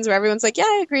conversations where everyone's like, yeah,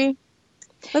 I agree.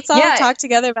 Let's all Yeah. talk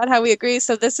together about how we agree.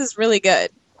 So this is really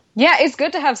good. Yeah, it's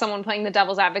good to have someone playing the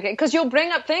devil's advocate, because you'll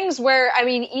bring up things where, I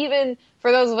mean, even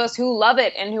for those of us who love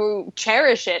it and who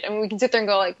cherish it, and we can sit there and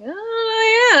go like,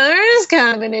 oh, yeah, there is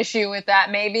kind of an issue with that.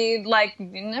 Maybe, like,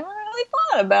 you never really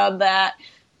thought about that.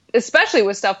 Especially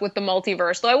with stuff with the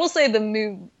multiverse. Though I will say the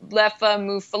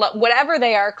Mufala, whatever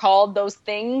they are called, those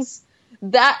things,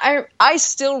 that I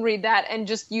still read that and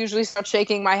just usually start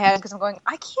shaking my head because I'm going,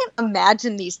 I can't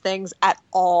imagine these things at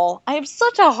all. I have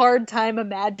such a hard time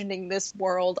imagining this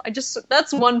world.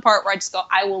 That's one part where I just go,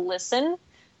 I will listen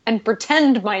and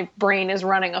pretend my brain is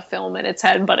running a film in its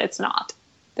head, but it's not.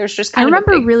 There's just kind I of a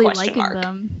remember big really question liking mark.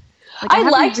 them. I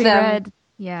haven't liked them. reread-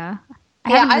 Yeah,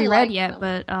 I Yeah, haven't I reread liked yet,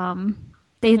 them.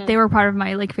 but they were part of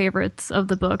my like favorites of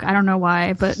the book. I don't know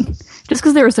why, but just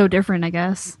because they were so different, I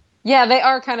guess. Yeah, they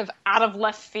are kind of out of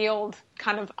left field,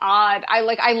 kind of odd. I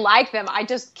like them. I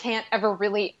just can't ever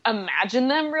really imagine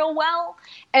them real well.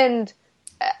 And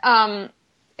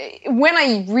when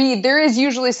I read, there is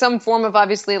usually some form of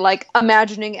obviously like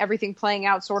imagining everything playing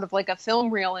out sort of like a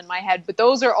film reel in my head. But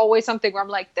those are always something where I'm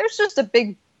like, there's just a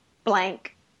big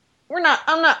blank. I'm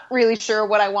not really sure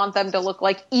what I want them to look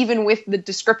like, even with the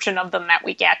description of them that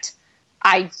we get.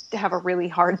 I have a really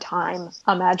hard time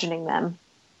imagining them.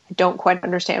 I don't quite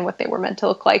understand what they were meant to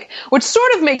look like, which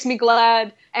sort of makes me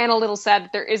glad and a little sad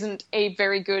that there isn't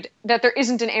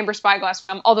an Amber Spyglass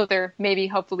film, although there maybe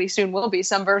hopefully soon will be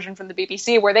some version from the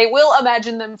BBC where they will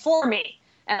imagine them for me.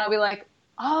 And I'll be like,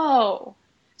 oh,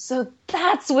 so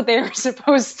that's what they were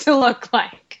supposed to look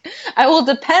like. I will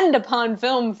depend upon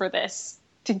film for this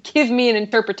to give me an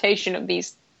interpretation of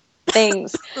these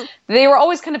things. They were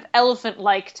always kind of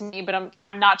elephant-like to me, but I'm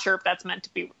not sure if that's meant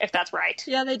to be, if that's right.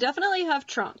 Yeah, they definitely have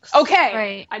trunks.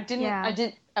 Okay. Right.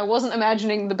 I wasn't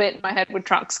imagining the bit in my head with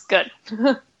trunks. Good.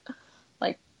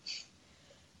 Like,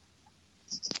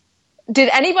 did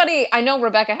anybody, I know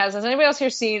Rebecca has anybody else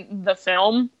here seen the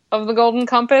film of The Golden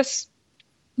Compass?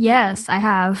 Yes, I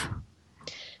have.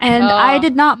 And I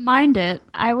did not mind it.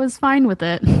 I was fine with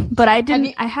it. But I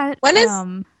didn't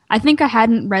I think I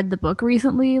hadn't read the book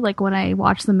recently, like when I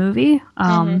watched the movie.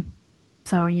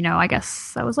 So, I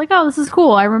guess I was like, oh, this is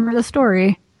cool. I remember the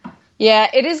story. Yeah,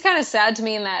 it is kind of sad to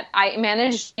me in that I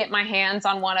managed to get my hands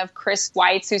on one of Chris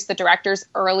Weitz, who's the director's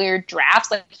earlier drafts.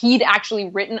 Like, he'd actually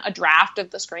written a draft of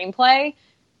the screenplay,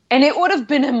 and it would have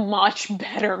been a much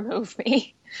better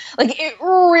movie. Like, it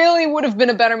really would have been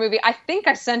a better movie. I think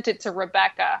I sent it to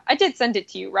Rebecca. I did send it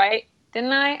to you, right?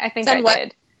 Didn't I? I think I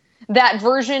did. that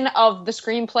version of the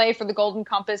screenplay for The Golden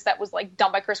Compass that was like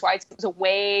done by Chris Weitz. It was a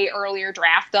way earlier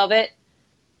draft of it.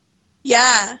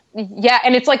 Yeah. Yeah,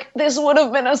 and it's like, this would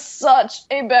have been such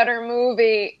a better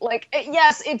movie. Like,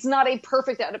 yes, it's not a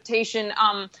perfect adaptation.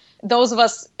 Those of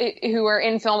us who are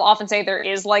in film often say there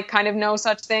is like kind of no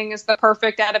such thing as the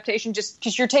perfect adaptation, just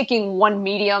because you're taking one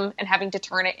medium and having to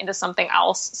turn it into something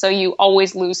else. So you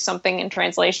always lose something in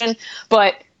translation.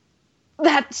 But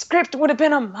that script would have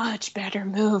been a much better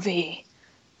movie.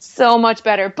 So much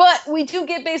better. But we do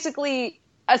get basically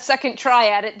a second try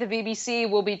at it. The BBC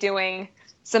will be doing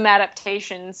some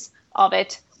adaptations of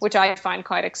it, which I find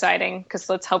quite exciting, because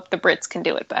let's hope the Brits can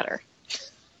do it better.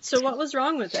 So what was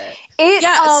wrong with it?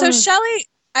 So Shelley,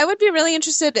 I would be really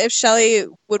interested if Shelley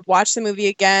would watch the movie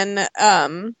again,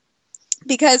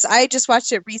 because I just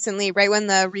watched it recently, right when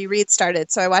the reread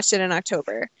started, so I watched it in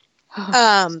October.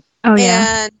 Oh,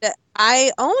 yeah. And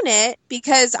I own it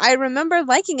because I remember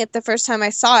liking it the first time I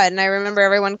saw it, and I remember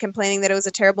everyone complaining that it was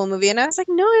a terrible movie, and I was like,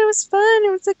 no, it was fun.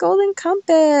 It was a Golden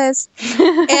Compass.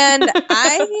 And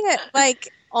I,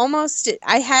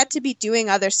 I had to be doing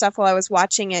other stuff while I was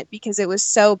watching it because it was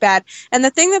so bad. And the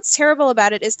thing that's terrible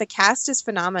about it is the cast is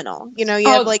phenomenal. You know, you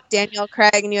have like Daniel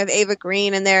Craig and you have Ava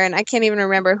Green in there, and I can't even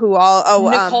remember who all.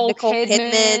 Nicole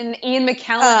Kidman, Ian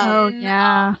McKellen. Oh,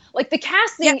 yeah. Like, the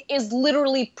casting is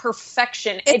literally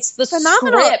perfection. It's the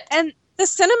phenomenal. script. And the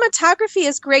cinematography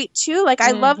is great too. Like,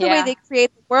 I love the way they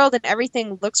create the world, and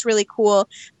everything looks really cool.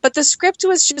 But the script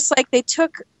was just like, they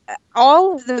took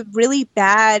all of the really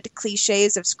bad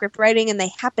cliches of script writing and they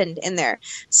happened in there.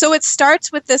 So it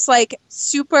starts with this like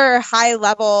super high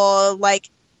level, like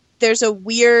there's a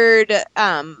weird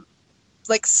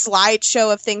like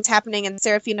slideshow of things happening, and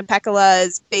Serafina Pekkala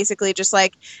is basically just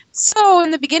like, so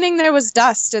in the beginning there was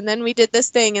dust, and then we did this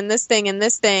thing and this thing and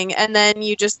this thing, and then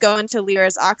you just go into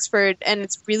Lyra's Oxford, and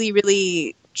it's really,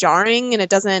 really jarring, and it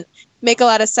doesn't make a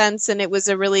lot of sense, and it was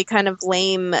a really kind of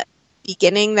lame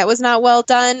beginning that was not well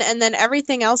done. And then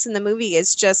everything else in the movie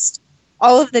is just,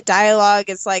 all of the dialogue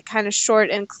is like kind of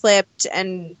short and clipped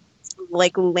and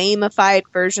like lameified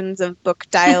versions of book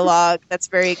dialogue that's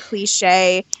very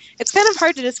cliche. It's kind of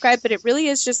hard to describe, but it really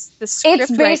is just the script.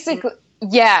 It's basically,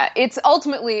 it's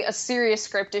ultimately a serious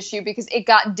script issue because it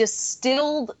got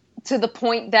distilled to the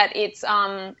point that it's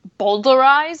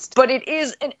bowdlerized, but it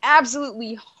is an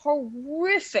absolutely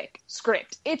horrific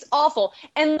script. It's awful.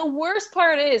 And the worst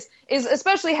part is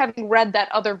especially having read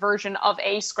that other version of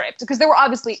a script, because there were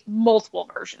obviously multiple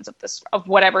versions of this, of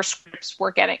whatever scripts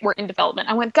were in development.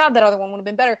 I went, God, that other one would have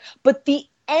been better. But the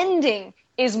ending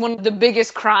is one of the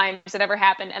biggest crimes that ever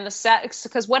happened. And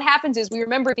because what happens is, we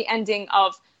remember the ending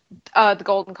of The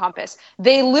Golden Compass.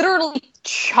 They literally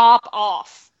chop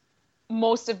off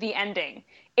most of the ending.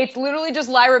 It's literally just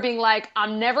Lyra being like,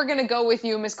 I'm never going to go with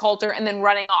you, Miss Coulter, and then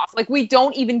running off. Like, we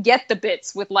don't even get the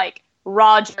bits with, like,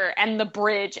 Roger and the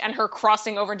bridge and her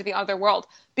crossing over into the other world,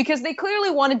 because they clearly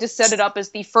wanted to set it up as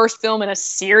the first film in a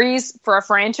series for a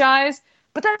franchise,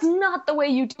 but that's not the way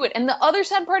you do it. And the other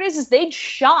sad part is they'd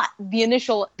shot the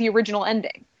original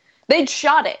ending. They'd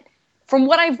shot it. From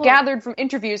what I've gathered from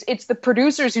interviews, it's the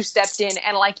producers who stepped in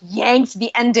and, like, yanked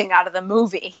the ending out of the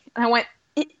movie. And I went,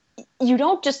 you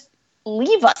don't just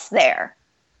leave us there.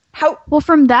 How? Well,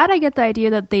 from that, I get the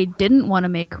idea that they didn't want to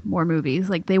make more movies.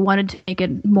 Like, they wanted to make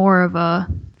it more of a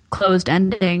closed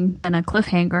ending than a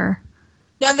cliffhanger.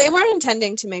 No, they weren't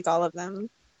intending to make all of them.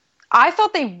 I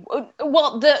thought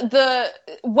the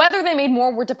whether they made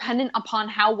more were dependent upon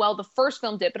how well the first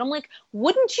film did. But I'm like,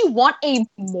 wouldn't you want a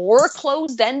more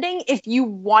closed ending if you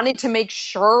wanted to make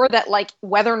sure that, like,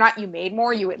 whether or not you made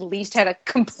more, you at least had a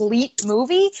complete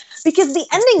movie? Because the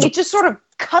ending, it just sort of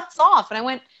cuts off. And I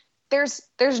went, there's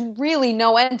really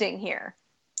no ending here.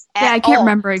 Yeah, I can't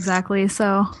remember exactly.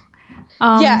 So,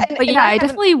 I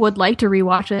definitely would like to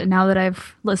rewatch it now that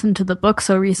I've listened to the book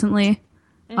so recently.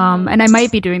 And I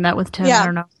might be doing that with Tim. I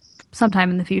don't know, sometime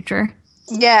in the future.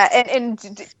 Yeah,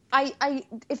 and I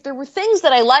if there were things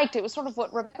that I liked, it was sort of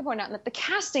what Rebecca pointed out, that the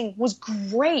casting was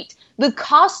great. The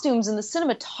costumes and the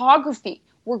cinematography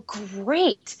were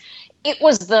great. It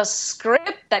was the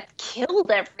script that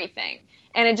killed everything.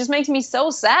 And it just makes me so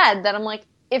sad that I'm like,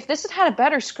 if this had had a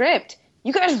better script,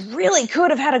 you guys really could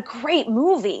have had a great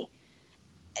movie.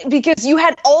 Because you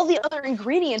had all the other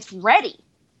ingredients ready.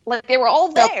 Like, they were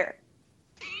all there.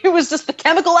 It was just the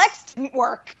chemical X didn't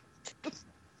work.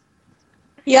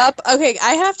 Yep. Okay,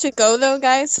 I have to go though,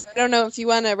 guys. I don't know if you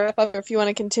want to wrap up or if you want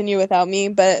to continue without me,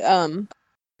 but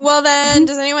well then,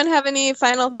 does anyone have any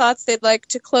final thoughts they'd like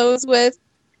to close with?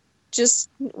 Just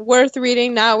worth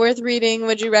reading, not worth reading?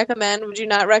 Would you recommend? Would you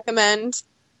not recommend?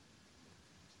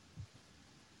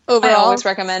 Overall, I always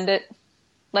recommend it.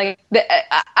 Like,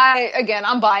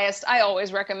 I'm biased. I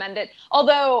always recommend it.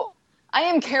 Although I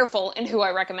am careful in who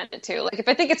I recommend it to. Like, if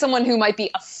I think it's someone who might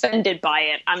be offended by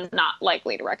it, I'm not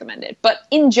likely to recommend it. But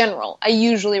in general, I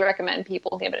usually recommend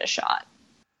people give it a shot.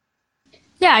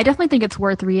 Yeah, I definitely think it's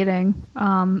worth reading.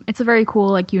 It's a very cool,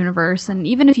 like, universe, and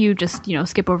even if you just,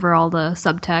 skip over all the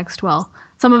subtext, well,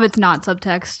 some of it's not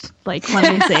subtext, like when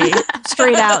they say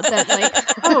straight out that, like,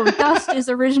 oh, dust is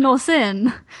original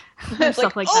sin, or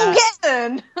stuff like that.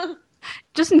 Again!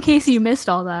 Just in case you missed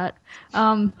all that.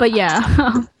 But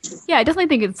yeah, yeah, I definitely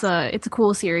think it's a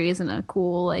cool series and a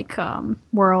cool, like,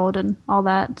 world and all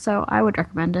that, so I would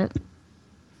recommend it.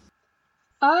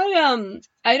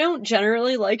 I don't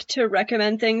generally like to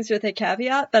recommend things with a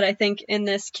caveat, but I think in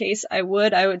this case I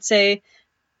would say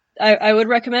I would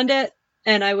recommend it,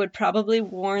 and I would probably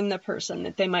warn the person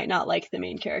that they might not like the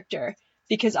main character,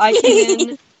 because I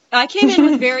came in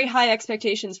with very high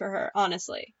expectations for her,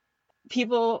 honestly.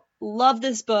 People love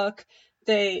this book.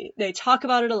 They talk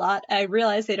about it a lot. I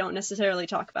realize they don't necessarily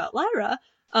talk about Lyra,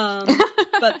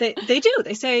 but they do.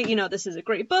 They say, this is a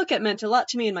great book. It meant a lot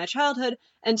to me in my childhood.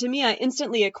 And to me, I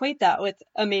instantly equate that with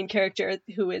a main character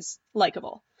who is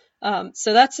likable.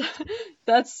 So that's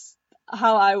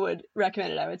how I would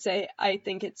recommend it. I would say I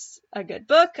think it's a good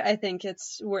book. I think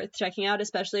it's worth checking out,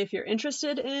 especially if you're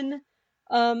interested in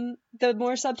the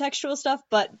more subtextual stuff,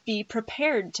 but be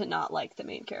prepared to not like the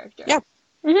main character. Yeah.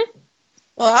 Mm-hmm.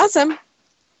 Well, awesome.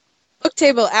 Book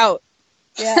table out.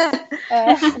 Yeah.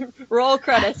 Roll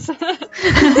credits.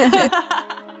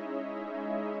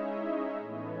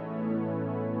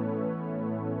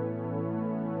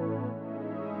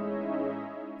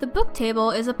 The Book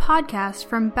Table is a podcast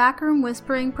from Backroom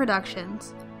Whispering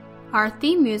Productions. Our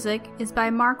theme music is by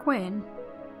Mark Wayne.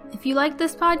 If you like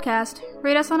this podcast,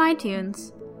 rate us on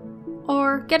iTunes.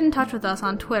 Or get in touch with us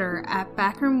on Twitter at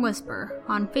Backroom Whisper,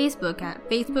 on Facebook at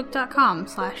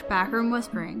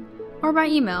facebook.com/backroomwhispering, or by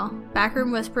email,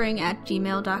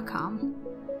 backroomwhispering@gmail.com.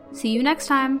 See you next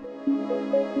time!